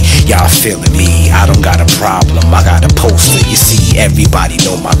me. Y'all feeling me, I don't got a problem, I got a poster. You see, everybody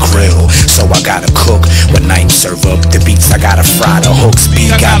know my grill, so I gotta cook. When night serve up the beats, I gotta fry the hooks. B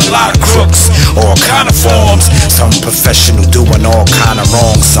got a lot of crooks, all kind of forms. Some professional doing all kind of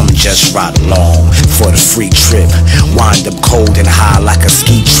wrong, some just ride along for the free trip. Wind up cold and high like a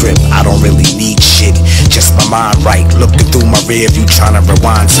ski trip. I don't really need shit, just my mind right. Looking through my rear view, trying to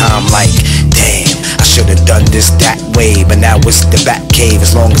rewind time like, damn, I should've done this that way. But now it's the back cave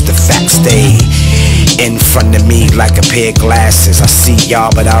as long as the facts stay in front of me like a pair of glasses. I see y'all,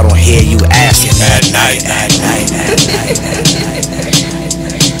 but I don't hear you asking. At night, at night, at night, at night,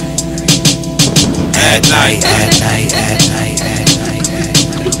 at night, at night, at night, at night, at night.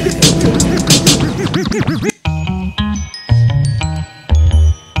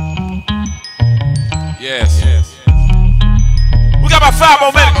 Yes. We got about 5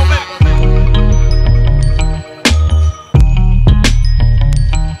 more minutes.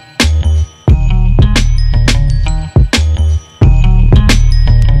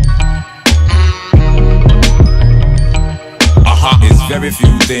 It's very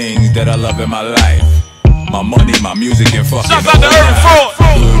few things that I love in my life. My money, my music, and fucking Shouts out to Urban Fraud.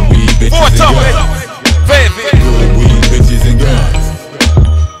 Good weed, bitches, and guns. Good weed, bitches, and guns.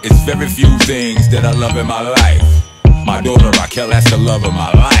 It's very few things that I love in my life. My daughter Raquel, that's the love of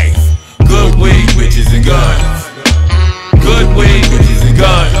my life. Good weed, bitches, and guns. Good weed, bitches, and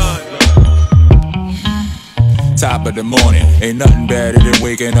guns. Top of the morning, ain't nothing better than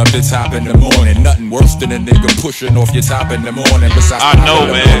waking up the top in the morning. Nothing worse than a nigga pushing off your top in the morning. Besides, I know,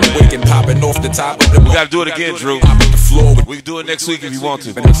 man. Waking, popping off the top of the morning. We gotta do it again, Drew. We can do it next week if you want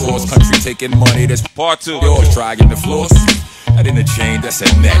to. Cross country taking money, that's part 2. Yours, trying the floors. That ain't a chain, that's a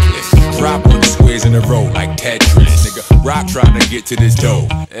necklace. Drop on the squares in a row like Tetris. Nigga, rock trying to get to this dough.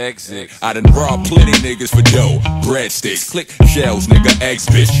 Exit. I done robbed plenty niggas for dough. Breadsticks, click shells, nigga, eggs,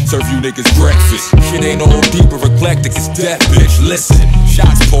 bitch. Serve you niggas breakfast. Shit ain't all deep or eclectic, it's death, bitch. Listen,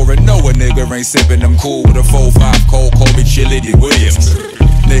 shots pouring, no a nigga ain't sipping. I'm cool with a 4-5 cold, call me Chillity Williams.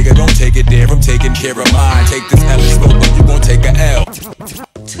 Nigga, don't take it there, I'm taking care of mine. Take this L slow, but you gon' take a L.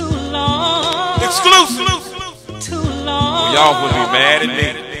 Too long. Exclusive. Too long. Y'all would be mad at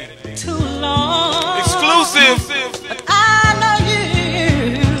me. Too long. Exclusive. But I know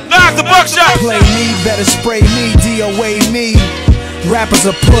you. Nas the buckshot. Play me, better spray me, DOA me. Rappers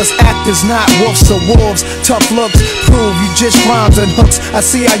are puss, actors not wolves or wolves. Tough looks, prove you just rhymes and hooks. I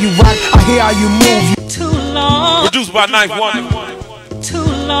see how you rock, I hear how you move. Too long. Produced by Knife One. Too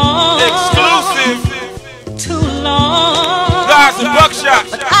long. Exclusive. Too long. long. Guys and buckshot.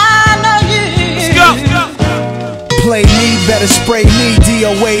 But I know you. Let's go. Play me, better spray me,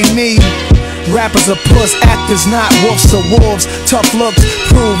 DOA me. Rappers are puss, actors not wolves or wolves. Tough looks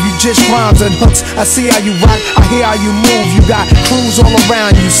prove you just rhymes and hooks. I see how you rock, I hear how you move. You got crews all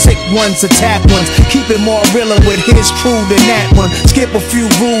around you, sick ones, attack ones. Keep it more realer with his crew than that one. Skip a few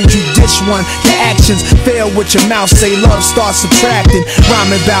rules, you ditch one. Your actions fail with your mouth, say love, start subtracting.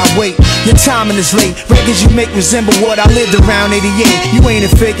 Rhyming about weight, your timing is late. Records you make resemble what I lived around 88. You ain't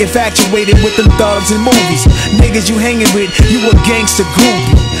a fake, infatuated with them thugs and movies. Niggas you hanging with, you a gangster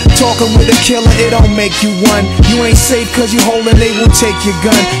groupie. Talking with a killer, it don't make you one. You ain't safe cause you holding, they will take your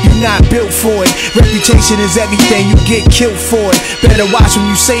gun. You not built for it. Reputation is everything, you get killed for it. Better watch when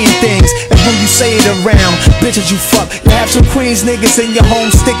you saying things and when you say it around. Bitches you fuck, you have some Queens niggas in your home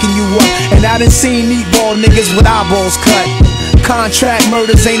sticking you up. And I done seen meatball niggas with eyeballs cut. Contract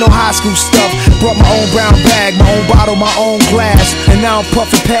murders ain't no high school stuff. Brought my own brown bag, my own bottle, my own glass. And now I'm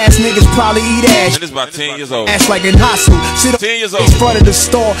puffing past niggas probably eat ass. And it's about 10 years old. Ass like in high school. Sit 10 years old. in front of the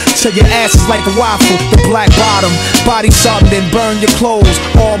store till your ass is like the waffle. The black bottom, body something, then burn your clothes.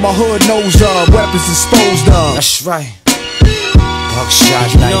 All my hood knows of, weapons disposed of. That's right.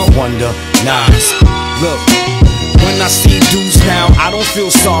 Buckshot, Knife Wonder, Nas. Look. When I see dudes now, I don't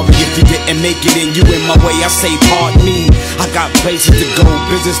feel sorry if you didn't make it and you in my way. I say, pardon me. I got places to go,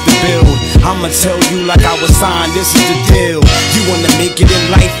 business to build. I'ma tell you like I was signed, this is the deal. You wanna make it in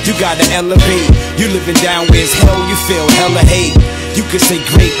life, you gotta elevate. You living down where it's hell, you feel hella hate. You could say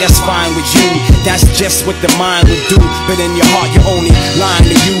great, that's fine with you. That's just what the mind would do. But in your heart, you're only lying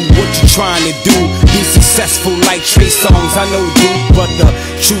to you. What you trying to do? Be successful like Trey Songz, I know dude. But the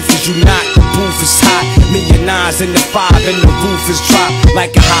truth is you not, the booth is hot. Million nines in the 5 and the roof is dropped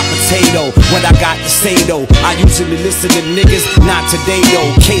like a hot potato. What I got to say though, I usually listen to niggas, not today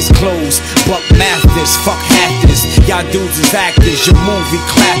though. Case closed, Buck Mathis, fuck half this. Y'all dudes is actors, your movie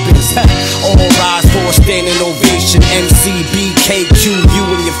clappers. All rise for a standing ovation. MCBKQ, you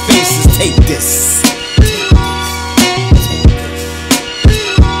and your faces, take this.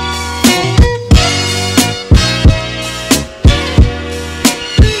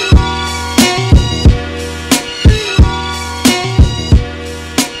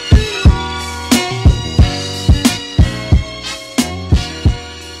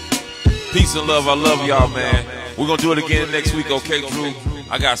 Peace and love, I love y'all, man. We're gonna do it again next week, okay, Drew?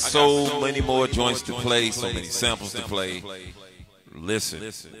 I got so many more joints to play, so many samples to play. Listen,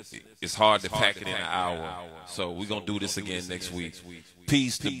 it's hard to pack it in an hour, so we're gonna do this again next week.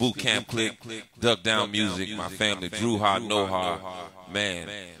 Peace to Boot Camp Click, Duck Down Music, my family, Drew Ha, Noha, man,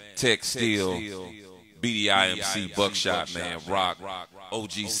 Tech Steel, BDIMC, Buckshot, man, Rock,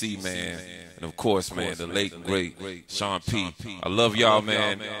 OGC, man, and of course, man, the late and great Sean P. I love y'all,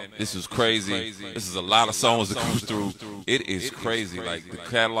 man. This is crazy. This is a lot of songs to go through. It is crazy. Like, the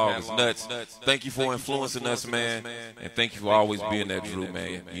catalog is nuts. Thank you for influencing us, man. And thank you for always being that, Drew,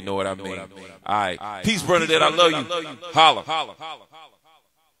 man. You know what I mean. All right. Peace, Bernadette. I love you. Holla.